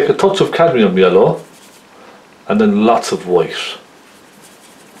might do is take a touch of cadmium yellow and then lots of white,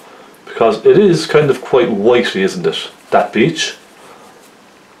 because it is kind of quite whitey, isn't it, that beach?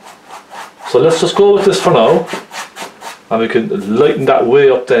 So let's just go with this for now, and we can lighten that way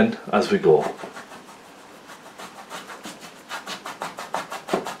up then as we go.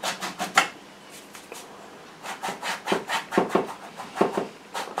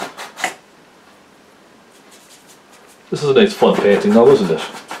 This is a nice fun painting now, isn't it?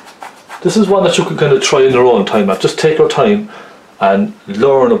 This is one that you can kind of try in your own time. Just take your time and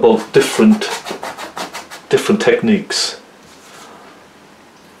learn about different techniques,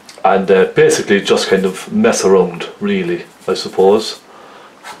 and basically just kind of mess around, really, I suppose.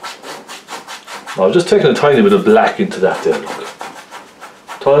 Now I'm just taking a tiny bit of black into that there, look.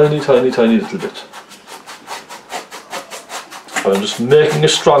 Tiny, tiny, tiny little bit. And I'm just making it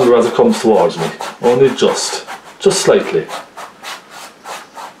stronger as it comes towards me, only just slightly.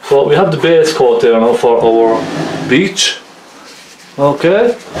 So we have the base coat there now for our beach.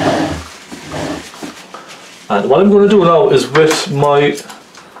 Okay. And what I'm going to do now is with my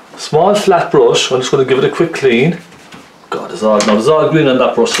small flat brush, I'm just going to give it a quick clean. God, there's all green on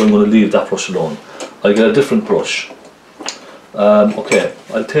that brush, so I'm going to leave that brush alone. I'll get a different brush. Okay,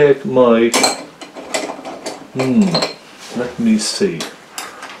 I'll take my, let me see.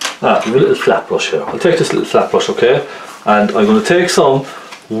 We have a little flat brush here. I'll take this little flat brush, okay? And I'm going to take some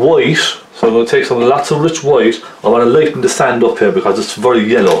white, so I'm going to take lots of rich white. I want to lighten the sand up here because it's very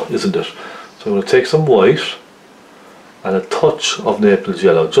yellow, isn't it? So I'm going to take some white and a touch of Naples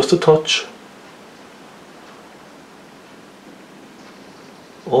yellow, just a touch.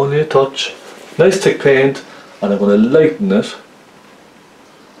 Only a touch. Nice thick paint, and I'm going to lighten it.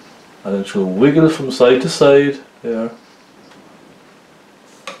 And I'm just going to wiggle it from side to side here.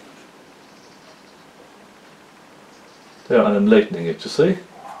 There, and I'm lightening it, you see?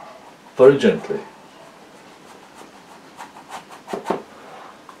 Very gently.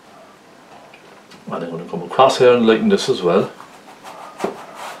 And I'm going to come across here and lighten this as well.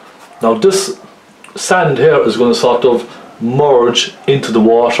 Now this sand here is going to sort of merge into the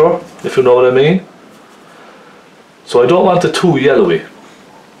water, if you know what I mean. So I don't want it too yellowy.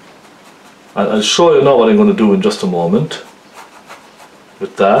 And I'll show you now what I'm going to do in just a moment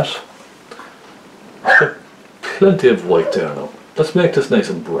with that. Plenty of white there now. Let's make this nice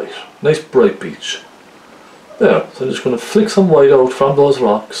and bright. Nice bright beach. There, so I'm just going to flick some white out from those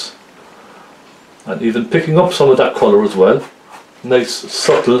rocks. And even picking up some of that colour as well. Nice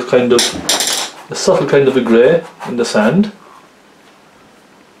subtle kind of a grey in the sand.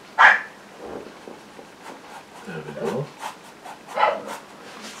 There we go.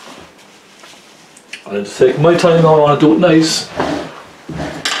 And I'll just take my time now, I want to do it nice.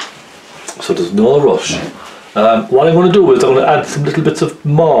 So there's no rush. What I'm going to do is I'm going to add some little bits of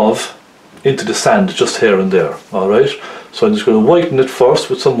mauve into the sand just here and there, alright? So I'm just going to whiten it first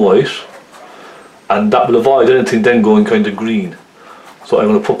with some white, and that will avoid anything then going kind of green. So I'm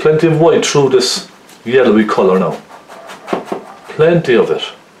going to put plenty of white through this yellowy colour now. Plenty of it,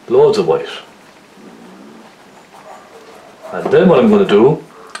 loads of white. And then what I'm going to do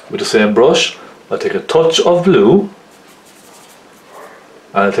with the same brush, I'll take a touch of blue,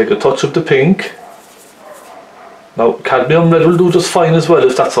 and I'll take a touch of the pink. Now cadmium red will do just fine as well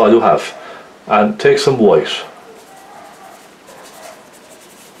if that's all you have. And take some white.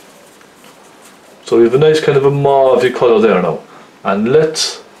 So we have a nice kind of a mauvey colour there now. And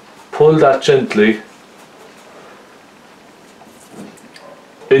let's pull that gently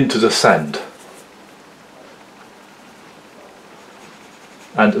into the sand.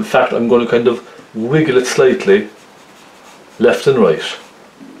 And in fact I'm going to kind of wiggle it slightly left and right.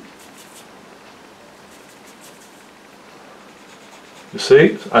 You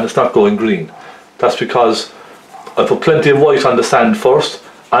see? And it's not going green. That's because I put plenty of white on the sand first,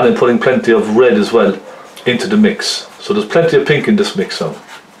 and I'm putting plenty of red as well into the mix. So there's plenty of pink in this mix now.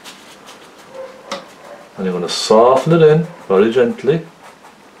 And you're going to soften it in very gently,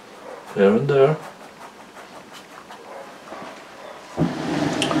 here and there.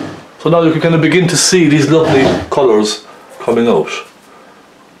 So now you can kind of begin to see these lovely colours coming out.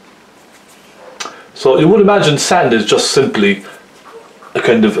 So you would imagine sand is just simply a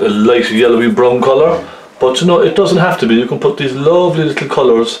kind of a light yellowy brown colour, but you know, it doesn't have to be. You can put these lovely little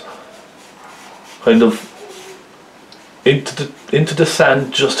colours kind of into the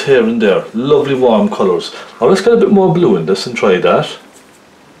sand just here and there. Lovely warm colours. Now let's get a bit more blue in this and try that.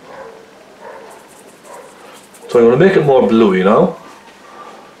 So I'm going to make it more bluey now.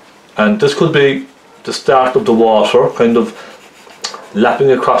 And this could be the start of the water kind of lapping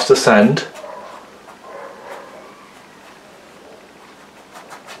across the sand.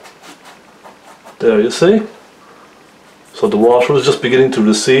 There, you see? So the water is just beginning to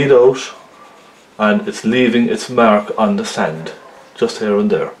recede out and it's leaving its mark on the sand, just here and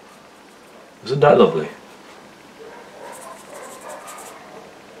there. Isn't that lovely?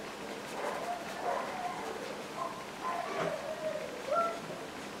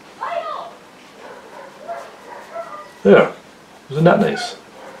 There, isn't that nice?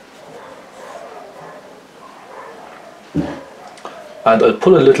 And I'll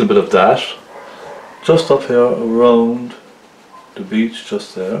put a little bit of that just up here around the beach,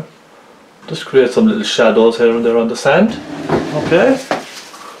 just there. Just create some little shadows here and there on the sand. Okay?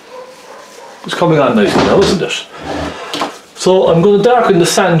 It's coming on nicely now, isn't it? So I'm going to darken the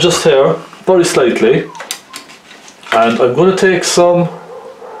sand just here, very slightly. And I'm going to take some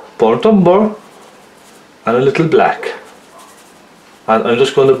burnt umber and a little black, and I'm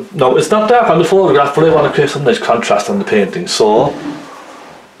just going to, now it's not dark on the photograph, but I want to create some nice contrast on the painting, so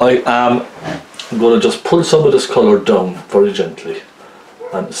I am going to just pull some of this colour down very gently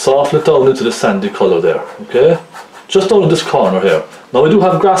and soften it down into the sandy colour there, okay? Just down in this corner here. Now I do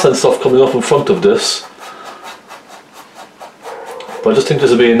have grass and stuff coming up in front of this, but I just think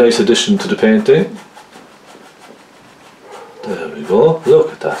this will be a nice addition to the painting. There we go,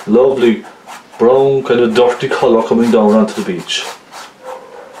 look at that, lovely brown kind of dirty colour coming down onto the beach.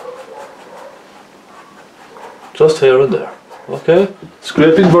 Just here and there, okay?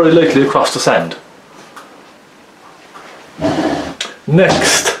 Scraping very lightly across the sand.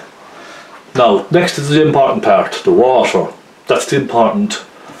 Next is the important part, the water. That's the important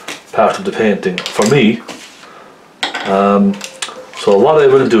part of the painting for me. So what I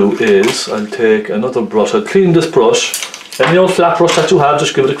will do is I'll take another brush, I'll clean this brush. Any old flat brush that you have,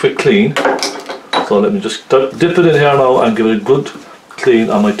 just give it a quick clean. So let me just dip it in here now and give it a good clean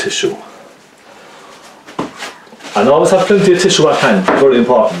on my tissue. And always have plenty of tissue at hand, very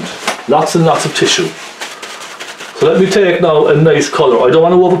important. Lots and lots of tissue. So let me take now a nice colour. I don't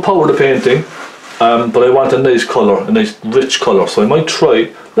want to overpower the painting, but I want a nice colour, a nice rich colour. So I might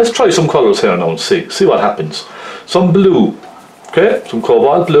try, let's try some colours here now and see what happens. Some blue, okay, some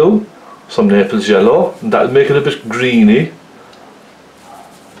cobalt blue, some Naples yellow, and that'll make it a bit greeny.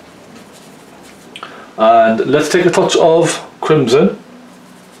 And let's take a touch of crimson,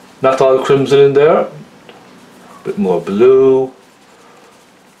 not all crimson in there, a bit more blue.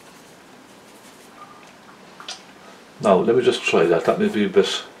 Now let me just try that, may be a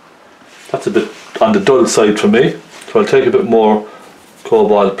bit, that's a bit on the dull side for me, so I'll take a bit more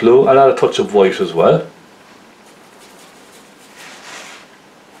cobalt blue and add a touch of white as well.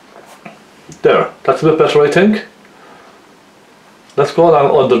 There, that's a bit better I think. Let's go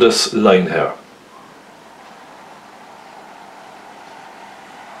along under this line here.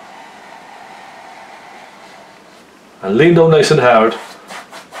 And lean down nice and hard,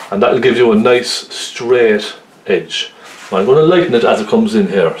 and that'll give you a nice straight edge. Now I'm going to lighten it as it comes in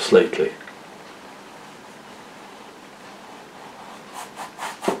here slightly.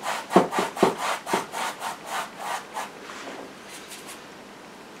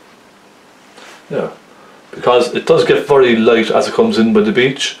 Yeah, because it does get very light as it comes in by the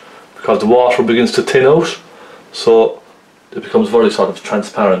beach, because the water begins to thin out, so it becomes very sort of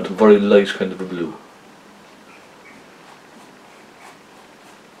transparent, very light kind of a blue.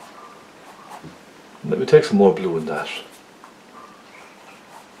 Let me take some more blue in that.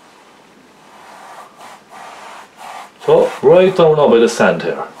 So, right down now by the sand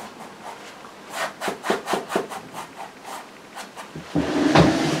here.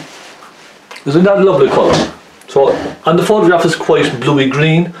 Isn't that a lovely colour? So, and the photograph is quite bluey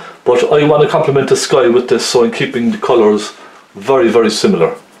green, but I want to complement the sky with this, so I'm keeping the colours very, very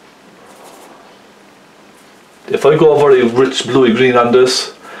similar. If I go very rich bluey green on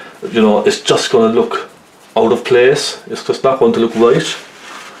this, you know, it's just going to look out of place. It's just not going to look right.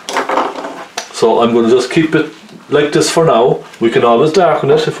 So I'm going to just keep it like this for now. We can always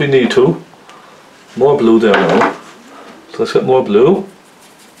darken it if we need to. more blue there now. So let's get more blue.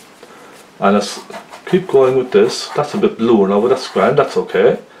 And let's keep going with this. That's a bit bluer now, but that's grand, that's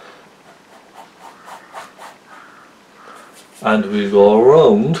okay. And we go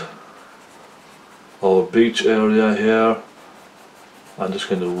around our beach area here and just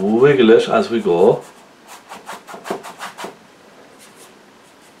kind of wiggle it as we go.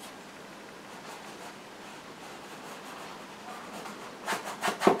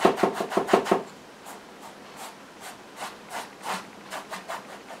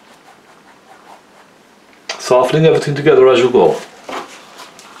 Softening everything together as you go.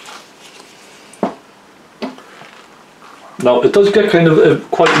 Now it does get kind of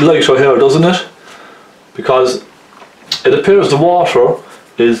quite lighter here, doesn't it? Because it appears the water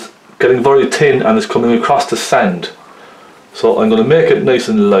is getting very thin and is coming across the sand. So I'm going to make it nice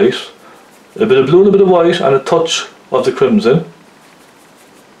and light. A bit of blue and a bit of white and a touch of the crimson.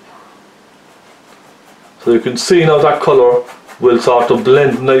 So you can see now that colour will sort of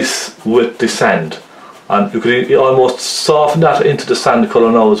blend nice with the sand. And you can almost soften that into the sand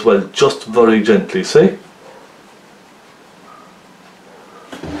colour now as well, just very gently, see?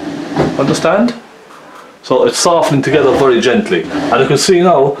 Understand? So it's softening together very gently. And you can see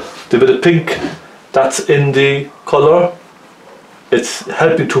now the bit of pink that's in the colour, it's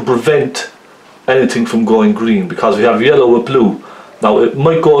helping to prevent anything from going green, because we have yellow with blue. Now it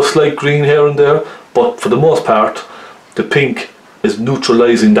might go a slight green here and there, but for the most part the pink is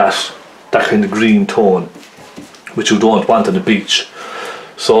neutralising that kind of green tone, which you don't want on the beach.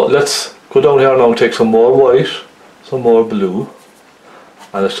 So let's go down here now and take some more white, some more blue,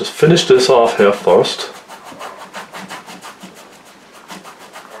 and let's just finish this off here first.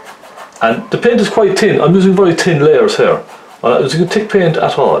 And the paint is quite thin. I'm using very thin layers here. I'm not using a thick paint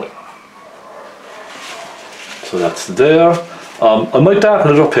at all. So that's there. I might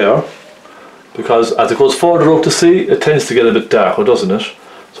darken it up here, because as it goes further out to sea it tends to get a bit darker, doesn't it?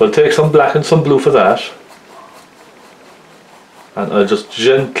 So I'll take some black and some blue for that, and I'll just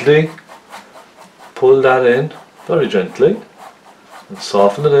gently pull that in, very gently, and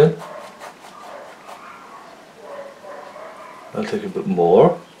soften it in. I'll take a bit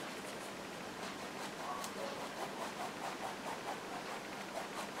more.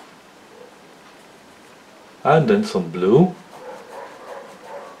 And then some blue.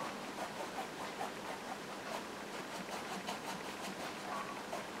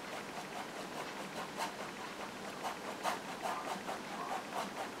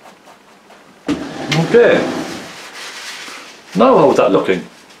 Okay, now how's that looking?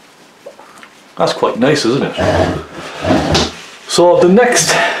 That's quite nice, isn't it? So the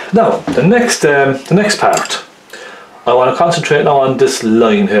next part, I want to concentrate now on this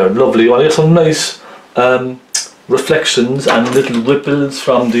line here. Lovely. You want to get some nice reflections and little ripples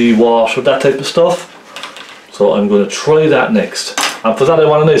from the water, that type of stuff. So I'm going to try that next. And for that I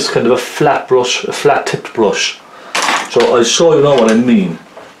want a nice kind of a flat brush, a flat tipped brush. So I'll show you now what I mean.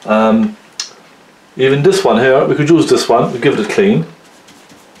 Even this one here, we could use this one, we give it a clean.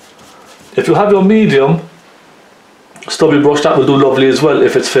 If you have your medium stubby brush, that will do lovely as well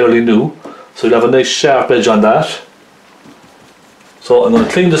if it's fairly new. So you'll have a nice sharp edge on that. So I'm going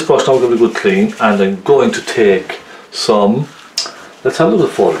to clean this brush now, give it a good clean, and I'm going to take some, let's have a little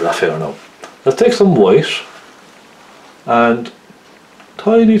photograph here now. Let's take some white and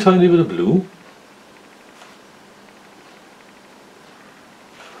tiny bit of blue.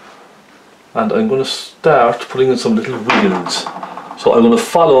 And I'm going to start putting in some little wiggles. So I'm going to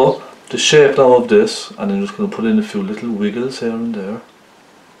follow the shape now of this, and I'm just going to put in a few little wiggles here and there,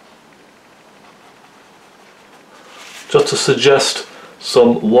 just to suggest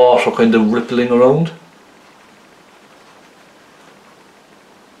some water kind of rippling around.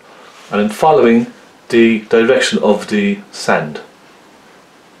 And I'm following the direction of the sand.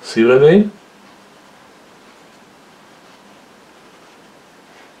 See what I mean?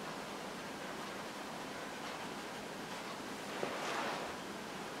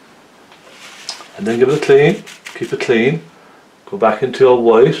 And then give it a clean, keep it clean, go back into your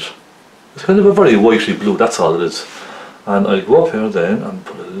white. It's kind of a very whitey blue, that's all it is. And I go up here then and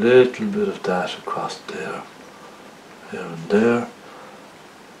put a little bit of that across there, here and there.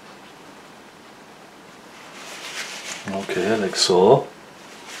 Okay, like so.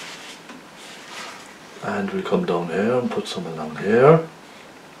 And we come down here and put some along here.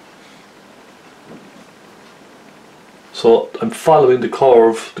 So I'm following the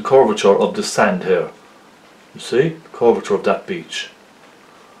curvature of the sand here. You see, the curvature of that beach.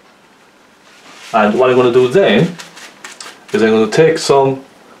 And what I'm going to do then is I'm going to take some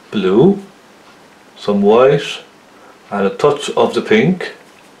blue, some white, and a touch of the pink.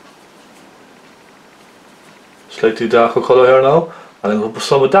 slightly darker colour here now, and I'm going to put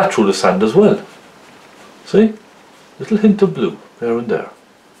some of that through the sand as well. See? Little hint of blue there and there.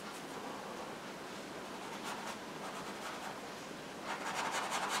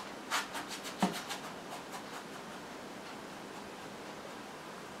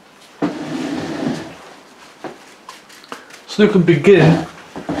 So you can begin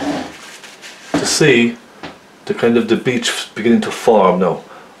to see the kind of the beach beginning to form now.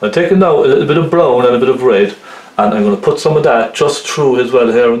 I'm taking now a little bit of brown and a bit of red, and I'm going to put some of that just through as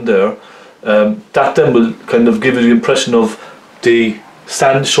well here and there. That then will kind of give you the impression of the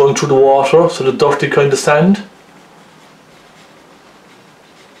sand showing through the water, so the dirty kind of sand.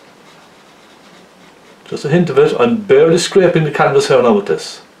 Just a hint of it. I'm barely scraping the canvas here now with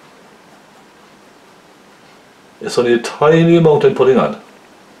this. It's only a tiny amount I'm putting on.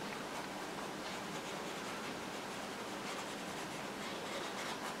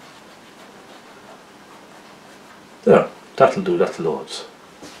 There, that'll do, that'll loads.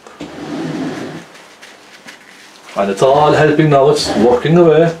 And it's all helping now, it's working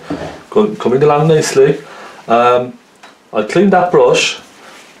away, coming along nicely. I'll clean that brush,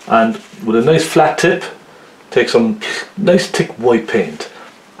 and with a nice flat tip, take some nice thick white paint,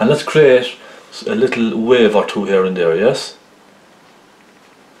 and let's create a little wave or two here and there, yes?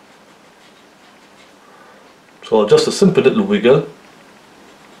 So just a simple little wiggle,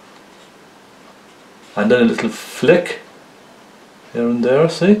 and then a little flick here and there,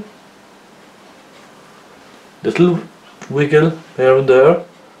 see? Little wiggle here and there,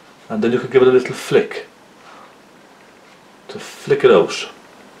 and then you can give it a little flick to flick it out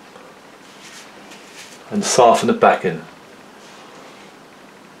and soften it back in.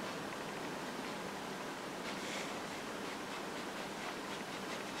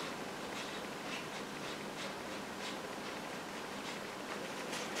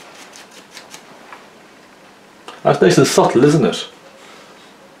 That's nice and subtle, isn't it?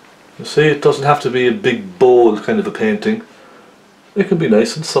 You see, it doesn't have to be a big bold kind of a painting. It can be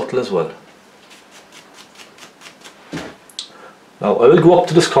nice and subtle as well. Now I will go up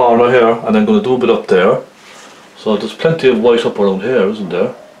to this corner here, and I'm going to do a bit up there. So there's plenty of white up around here, isn't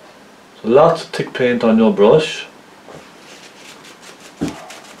there? So lots of thick paint on your brush.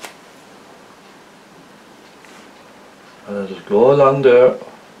 And I'll just go along there.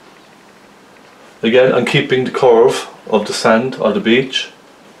 Again, I'm keeping the curve of the sand or the beach.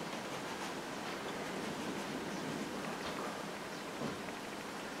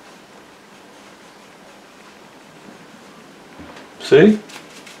 See?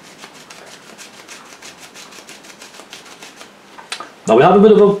 Now we have a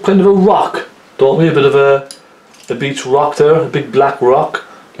bit of a kind of a rock, don't we? A bit of a beach rock there, a big black rock.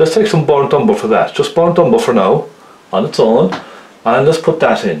 Let's take some burnt umber for that. Just burnt umber for now, on its own, and let's put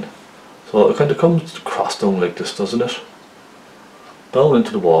that in. So it kind of comes across down like this, doesn't it? Down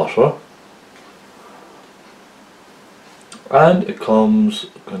into the water. And it comes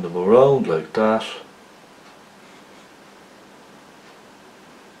kind of around like that.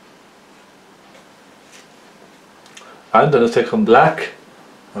 And then I take some black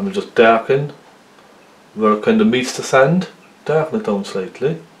and we just darken where it kind of meets the sand. Darken it down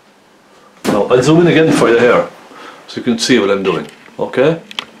slightly. Now I'll zoom in again for you here so you can see what I'm doing. Okay?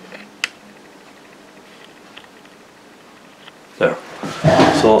 There.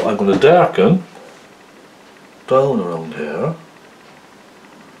 So I'm going to darken down around here,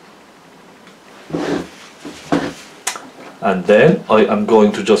 and then I am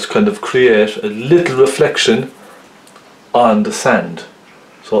going to just kind of create a little reflection on the sand,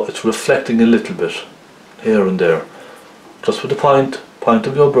 so it's reflecting a little bit here and there, just with the point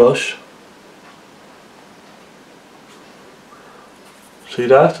of your brush. See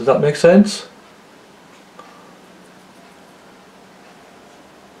that? Does that make sense?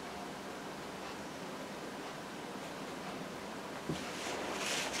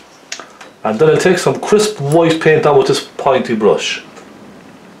 And then I'll take some crisp white paint on with this pointy brush.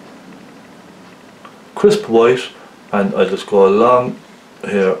 Crisp white, and I'll just go along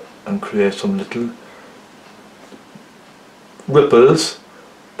here and create some little ripples,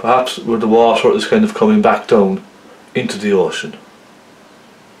 perhaps where the water is kind of coming back down into the ocean.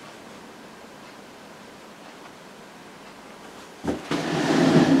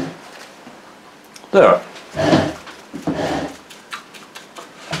 There.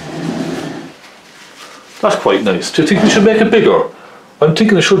 That's quite nice. Do you think we should make it bigger? I'm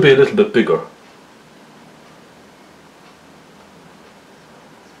thinking it should be a little bit bigger.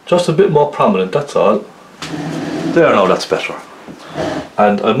 Just a bit more prominent, that's all. There now, that's better.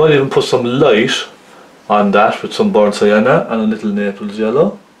 And I might even put some light on that with some burnt sienna and a little Naples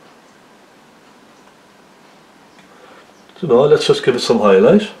yellow. you know, let's just give it some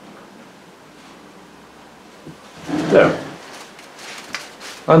highlight. There.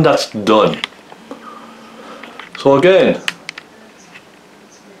 And that's done. So again,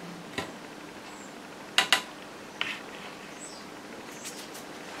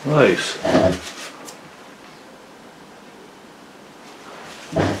 right.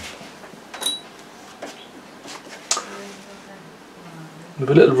 We have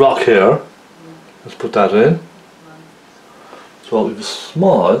a little rock here. Let's put that in. So we have a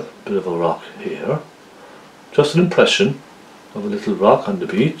small bit of a rock here. Just an impression of a little rock on the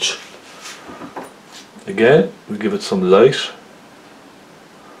beach. Again, we give it some light.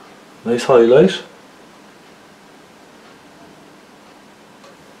 Nice highlight.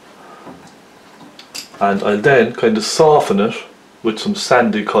 And I'll then kind of soften it with some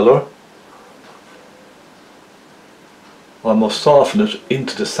sandy colour. Almost soften it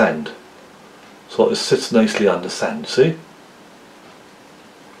into the sand, so it sits nicely on the sand, see?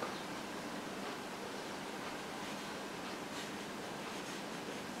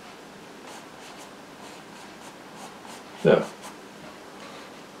 There.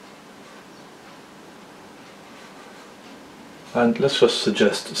 And let's just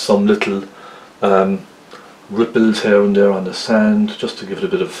suggest some little ripples here and there on the sand, just to give it a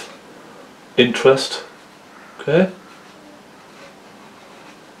bit of interest. Okay?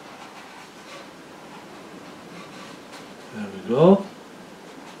 There we go.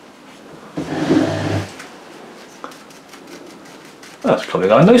 That's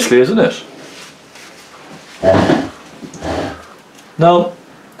coming on nicely, isn't it? Now,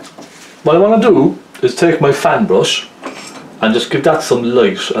 what I want to do is take my fan brush and just give that some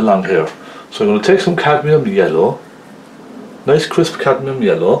light along here. So I'm going to take some cadmium yellow, nice crisp cadmium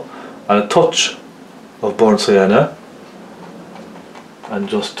yellow, and a touch of burnt sienna, and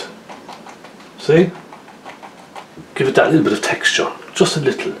just, see, give it that little bit of texture, just a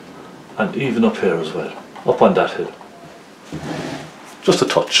little, and even up here as well, up on that hill, just a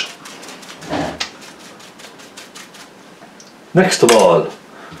touch. Next of all,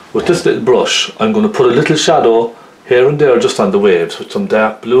 with this little brush, I'm going to put a little shadow here and there just on the waves with some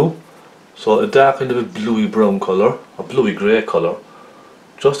dark blue. So a dark kind of a bluey brown colour, or bluey grey colour,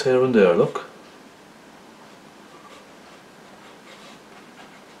 just here and there, look.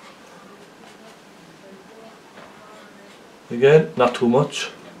 Again, not too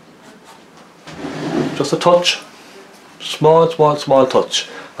much. Just a touch. Small touch.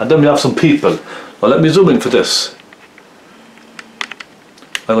 And then we have some people. Now let me zoom in for this.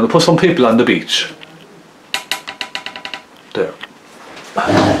 I'm going to put some people on the beach. There.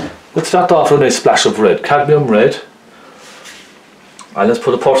 Let's start off with a nice splash of red, cadmium red. And let's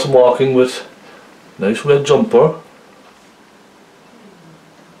put a person walking with a nice red jumper.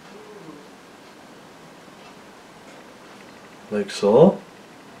 Like so.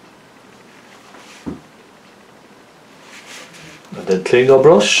 And then clean your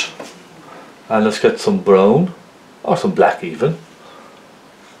brush. And let's get some brown, or some black even.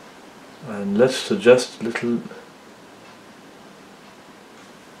 And let's suggest little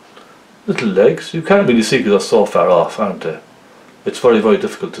legs. You can't really see because they're so far off, aren't they? It's very, very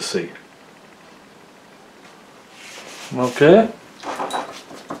difficult to see. Okay.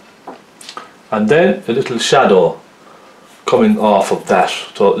 And then a little shadow coming off of that.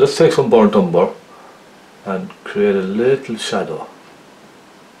 So let's take some burnt umber and create a little shadow.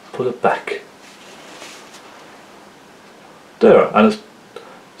 Pull it back. There, and it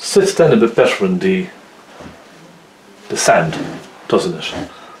sits then a bit better in the sand, doesn't it?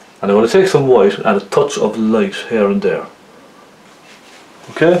 And I'm going to take some white and a touch of light here and there.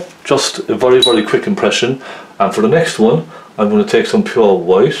 Okay, just a very, very quick impression. And for the next one, I'm going to take some pure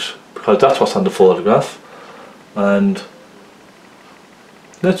white, because that's what's on the photograph. And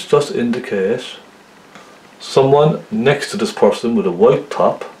let's just indicate someone next to this person with a white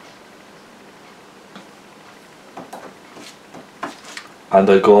top. And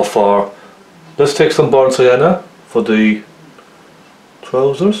I go for, let's take some burnt sienna for the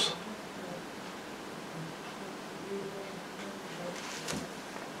trousers.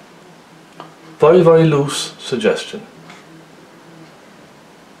 Very, very loose suggestion.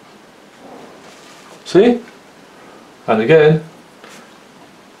 See? And again,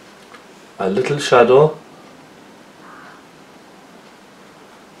 a little shadow.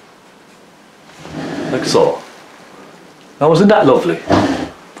 Like so. Now isn't that lovely?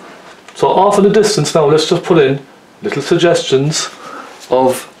 So off in the distance now, let's just put in little suggestions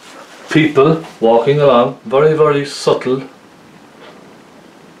of people walking along. Very, very subtle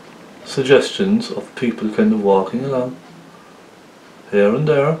suggestions of people kind of walking along here and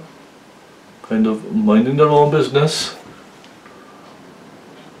there, kind of minding their own business,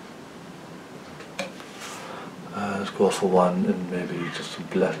 for one and maybe just a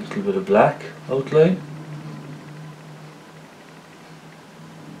black, little bit of black outline.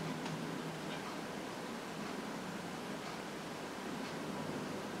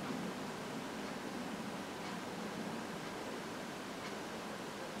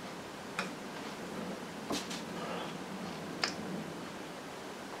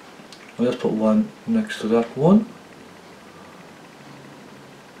 Let's put one next to that one.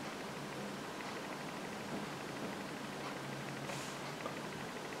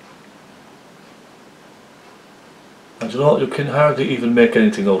 And you know, you can hardly even make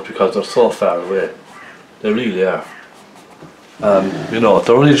anything out because they're so far away. They really are. You know,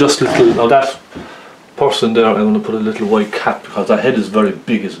 they're only just little. Now that person there, I'm going to put a little white cap because that head is very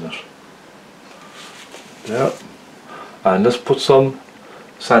big, isn't it? There. And let's put some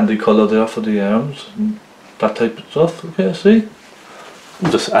sandy colour there for the arms and that type of stuff. Okay, see?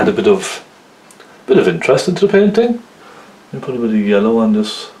 And just add a bit of interest into the painting. And put a bit of yellow on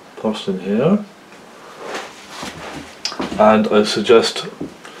this person here. And I suggest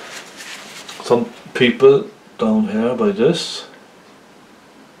some people down here by this.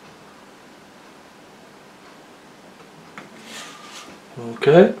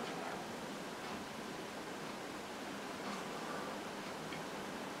 Okay.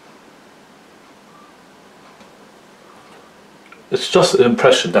 It's just an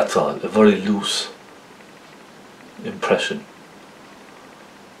impression, that's all, a very loose impression.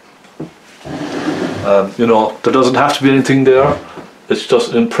 You know, there doesn't have to be anything there, it's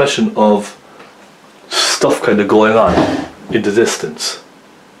just an impression of stuff kind of going on in the distance.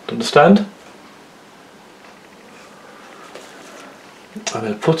 Do you understand? And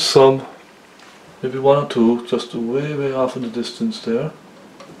I'll put some, maybe one or two, just way off in the distance there.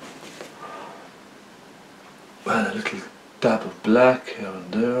 And a little dab of black here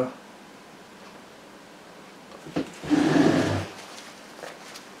and there.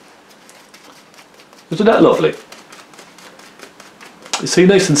 Isn't that lovely? You see,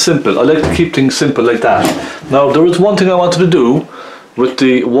 nice and simple. I like to keep things simple like that. Now there was one thing I wanted to do with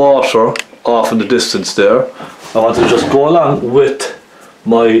the water off in the distance there. I wanted to just go along with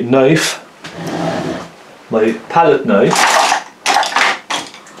my knife, my palette knife,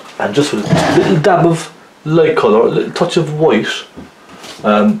 and just with a little dab of light colour, a little touch of white,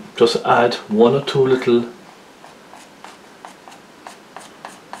 just add one or two little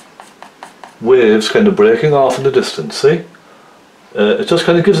waves kind of breaking off in the distance, see? It just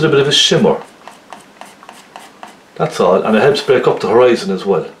kind of gives it a bit of a shimmer. That's all, and it helps break up the horizon as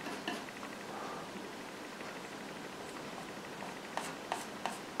well.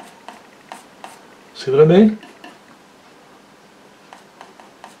 See what I mean?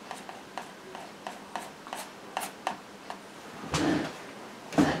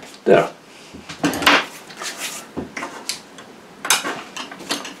 There.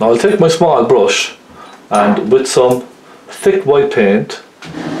 Now I'll take my small brush and with some thick white paint,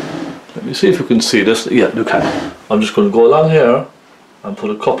 let me see if you can see this. Yeah, you can. I'm just going to go along here and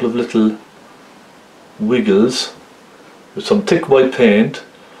put a couple of little wiggles with some thick white paint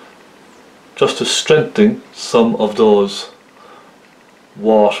just to strengthen some of those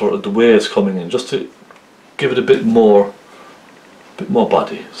water, the waves coming in, just to give it a bit more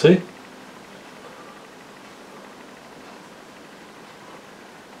body, see?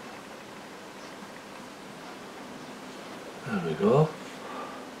 There we go.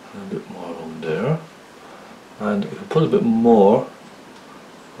 And a bit more around there. And you can put a bit more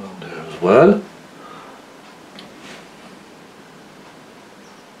around there as well.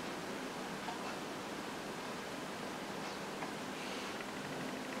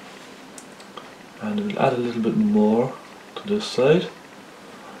 And we'll add a little bit more to this side.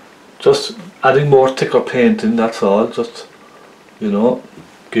 Just adding more thicker paint in, that's all. Just, you know,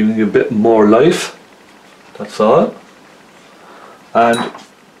 giving you a bit more life. That's all. And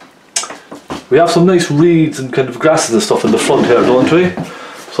we have some nice reeds and kind of grasses and stuff in the front here, don't we?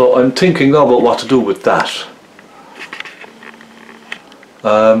 So I'm thinking now about what to do with that.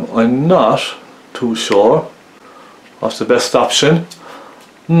 I'm not too sure what's the best option.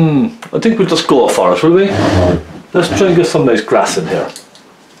 I think we'll just go for it, will we? Let's try and get some nice grass in here.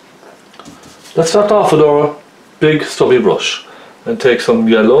 Let's start off with our big stubby brush and take some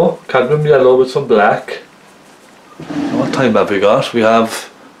yellow, cadmium yellow with some black. What time have we got? We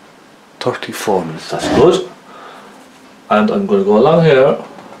have 34 minutes, that's good. And I'm going to go along here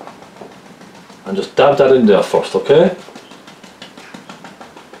and just dab that in there first, okay?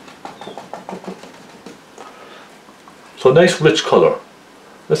 So nice rich colour.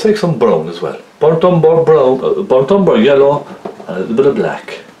 Let's take some brown as well. Burnt umber brown, burnt umber yellow, and a little bit of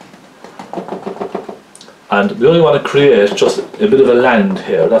black. And we only want to create just a bit of a land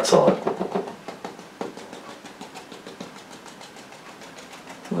here, that's all.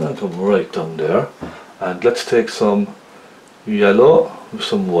 I'll come right down there, and let's take some yellow with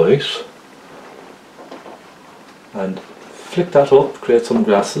some white and flick that up, create some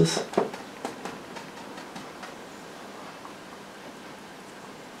grasses.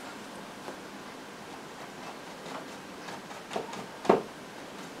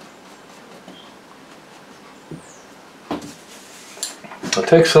 I'll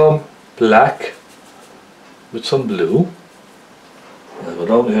take some black with some blue. I'll go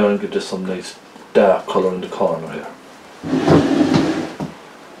down here and give this some nice dark colour in the corner here.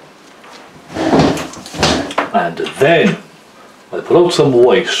 And then I'll put out some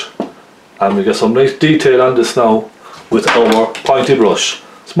white, and we get some nice detail on this now with our pointy brush.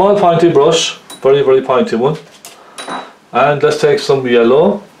 Small pointy brush, very very pointy one. And let's take some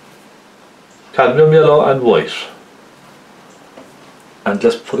yellow, cadmium yellow and white. And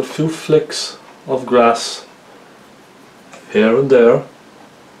let's put a few flicks of grass here and there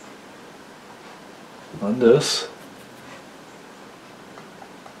on this.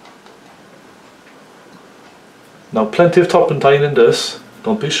 Now plenty of turpentine in this,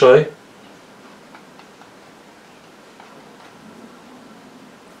 don't be shy.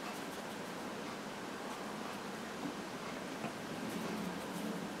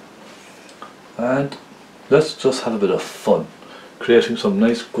 And let's just have a bit of fun creating some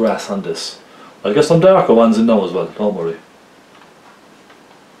nice grass on this. I'll get some darker ones in now as well, don't worry.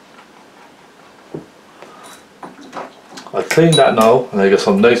 I'll clean that now and I get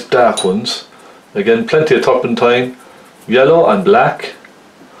some nice dark ones. Again, plenty of turpentine, yellow and black.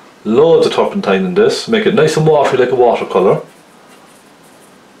 Loads of turpentine in this, make it nice and watery like a watercolour.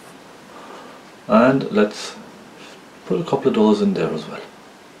 And let's put a couple of those in there as well.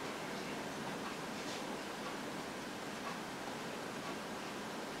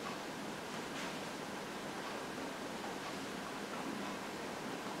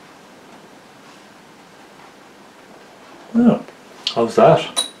 Yeah, how's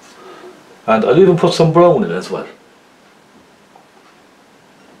that? And I'll even put some brown in as well.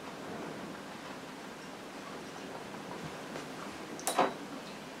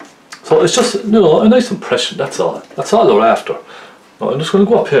 So it's just, you know, a nice impression, that's all. That's all we're after. Now I'm just going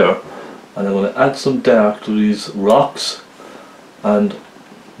to go up here and I'm going to add some dark to these rocks and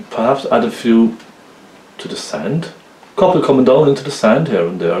perhaps add a few to the sand. A couple coming down into the sand here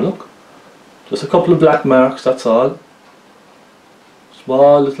and there, look. Just a couple of black marks, that's all.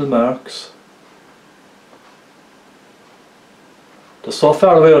 Small little marks. They're so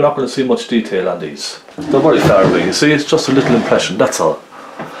far away we're not going to see much detail on these. They're very far away, you see, it's just a little impression, that's all.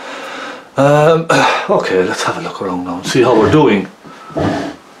 Okay, let's have a look around now and see how we're doing.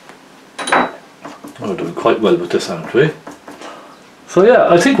 We're doing quite well with this, aren't we? So yeah,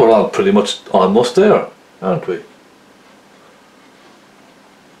 I think we're all pretty much almost there, aren't we?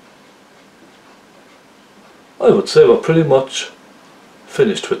 I would say we're pretty much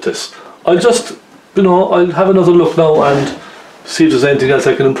finished with this. I'll just, you know, I'll have another look now and see if there's anything else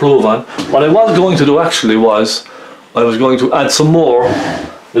I can improve on. What I was going to do actually was I was going to add some more, a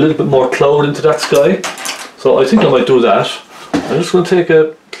little bit more cloud into that sky. So I think I might do that. I'm just going to take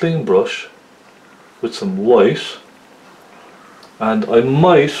a clean brush with some white and I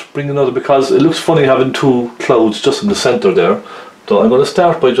might bring another, because it looks funny having two clouds just in the center there. So I'm going to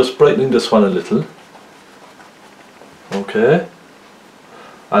start by just brightening this one a little. Okay.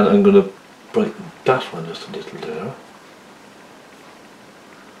 And I'm going to brighten that one just a little there.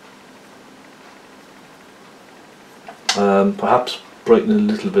 Perhaps brighten a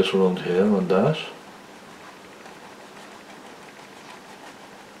little bit around here on that.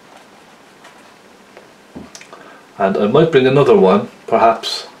 And I might bring another one,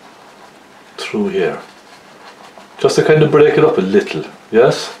 perhaps through here. Just to kind of break it up a little,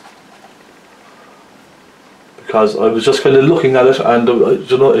 yes? Because I was just kind of looking at it and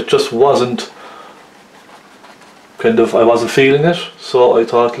you know, it just wasn't kind of, I wasn't feeling it, so I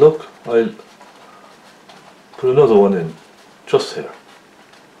thought, look, I'll put another one in just here.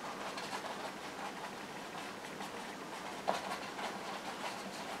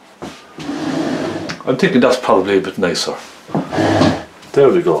 I'm thinking that's probably a bit nicer. There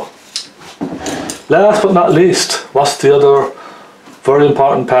we go. Last but not least, what's the other very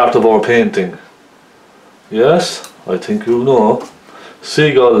important part of our painting? Yes, I think you know.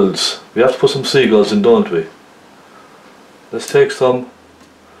 Seagulls. We have to put some seagulls in, don't we? Let's take some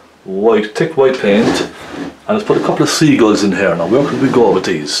white, thick white paint and let's put a couple of seagulls in here. Now where could we go with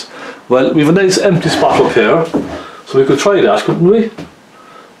these? Well, we have a nice empty spot up here, so we could try that, couldn't we?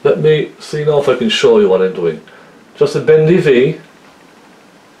 let me see now if I can show you what I'm doing. Just a bendy V.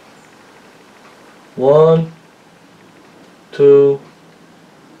 1, 2,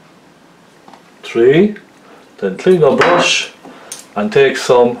 3. Then clean your brush and take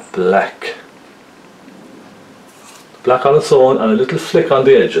some black. Black on its own and a little flick on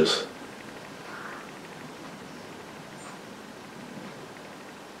the edges.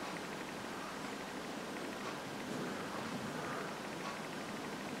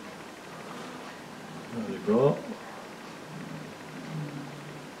 There we go.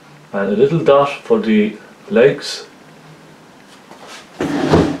 And a little dot for the legs.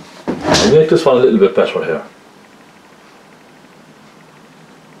 I'll make this one a little bit better here.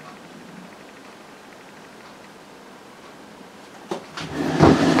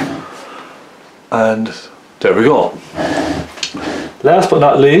 And there we go. Last but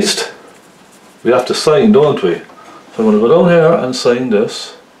not least, we have to sign, don't we? So I'm going to go down here and sign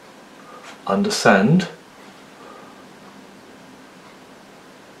this on the sand.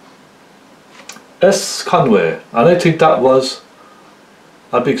 S. Conway, and I think that was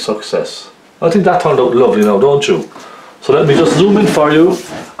a big success. I think that turned out lovely now, don't you? So let me just zoom in for you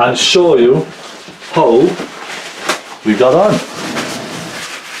and show you how we got on.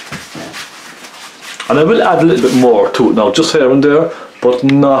 And I will add a little bit more to it now, just here and there, but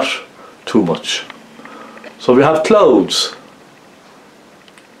not too much. So we have clouds.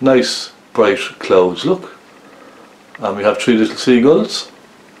 Nice bright clouds, look. And we have 3 little seagulls.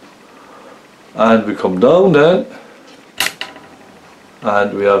 And we come down then,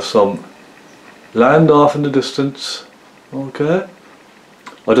 and we have some land off in the distance. Okay.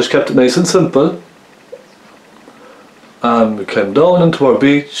 I just kept it nice and simple. And we came down into our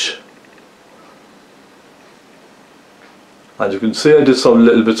beach. And you can see I did some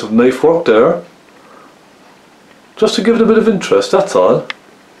little bits of knife work there, just to give it a bit of interest, that's all.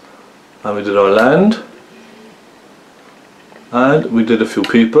 And we did our land, and we did a few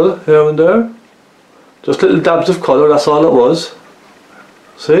people here and there, just little dabs of colour, that's all it was.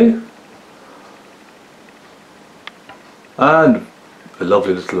 See? And a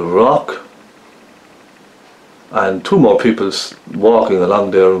lovely little rock, and 2 more people walking along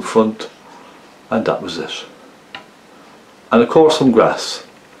there in front, and that was it. And of course some grass.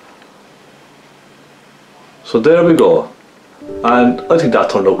 So there we go. And I think that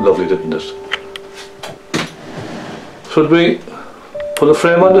turned out lovely, didn't it? Should we put a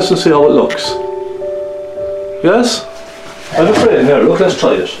frame on this and see how it looks? Yes? I have a frame here, look, let's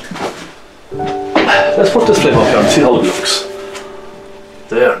try it. Let's put this frame up here and see how it looks.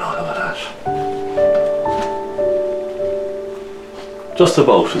 There now, look at that. Just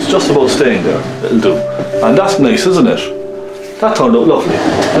about, it's just about staying there, it'll do. And that's nice, isn't it? That turned out lovely.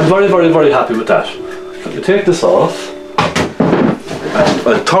 I'm very, very, very happy with that. Let me take this off, and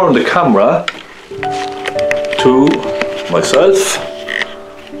I'll turn the camera to myself,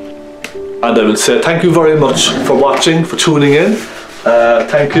 and I will say thank you very much for watching, for tuning in.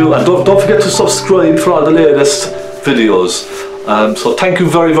 Thank you, and don't forget to subscribe for all the latest videos. So thank you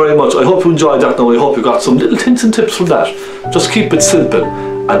very, very much. I hope you enjoyed that now. I hope you got some little hints and tips from that. Just keep it simple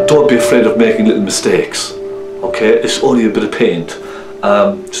and don't be afraid of making little mistakes. Okay, it's only a bit of paint.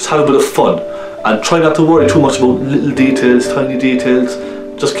 Just have a bit of fun and try not to worry too much about little details, tiny details.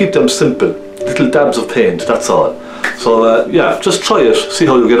 Just keep them simple, little dabs of paint, that's all. So yeah, just try it, see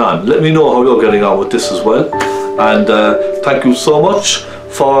how you get on. Let me know how you're getting on with this as well. And thank you so much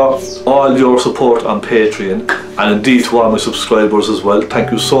for all your support on Patreon, and indeed to all my subscribers as well.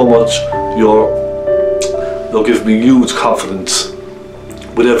 Thank you so much. You'll give me huge confidence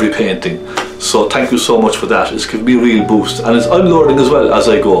with every painting. So thank you so much for that. It's given me a real boost, and I'm learning as well as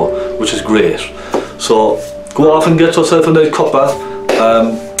I go, which is great. So go off and get yourself a nice cuppa,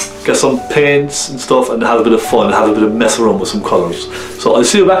 get some paints and stuff, and have a bit of fun, have a bit of mess around with some colours. So I'll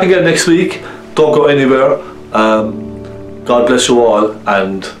see you back again next week. Don't go anywhere. God bless you all,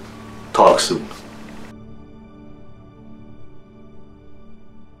 and talk soon.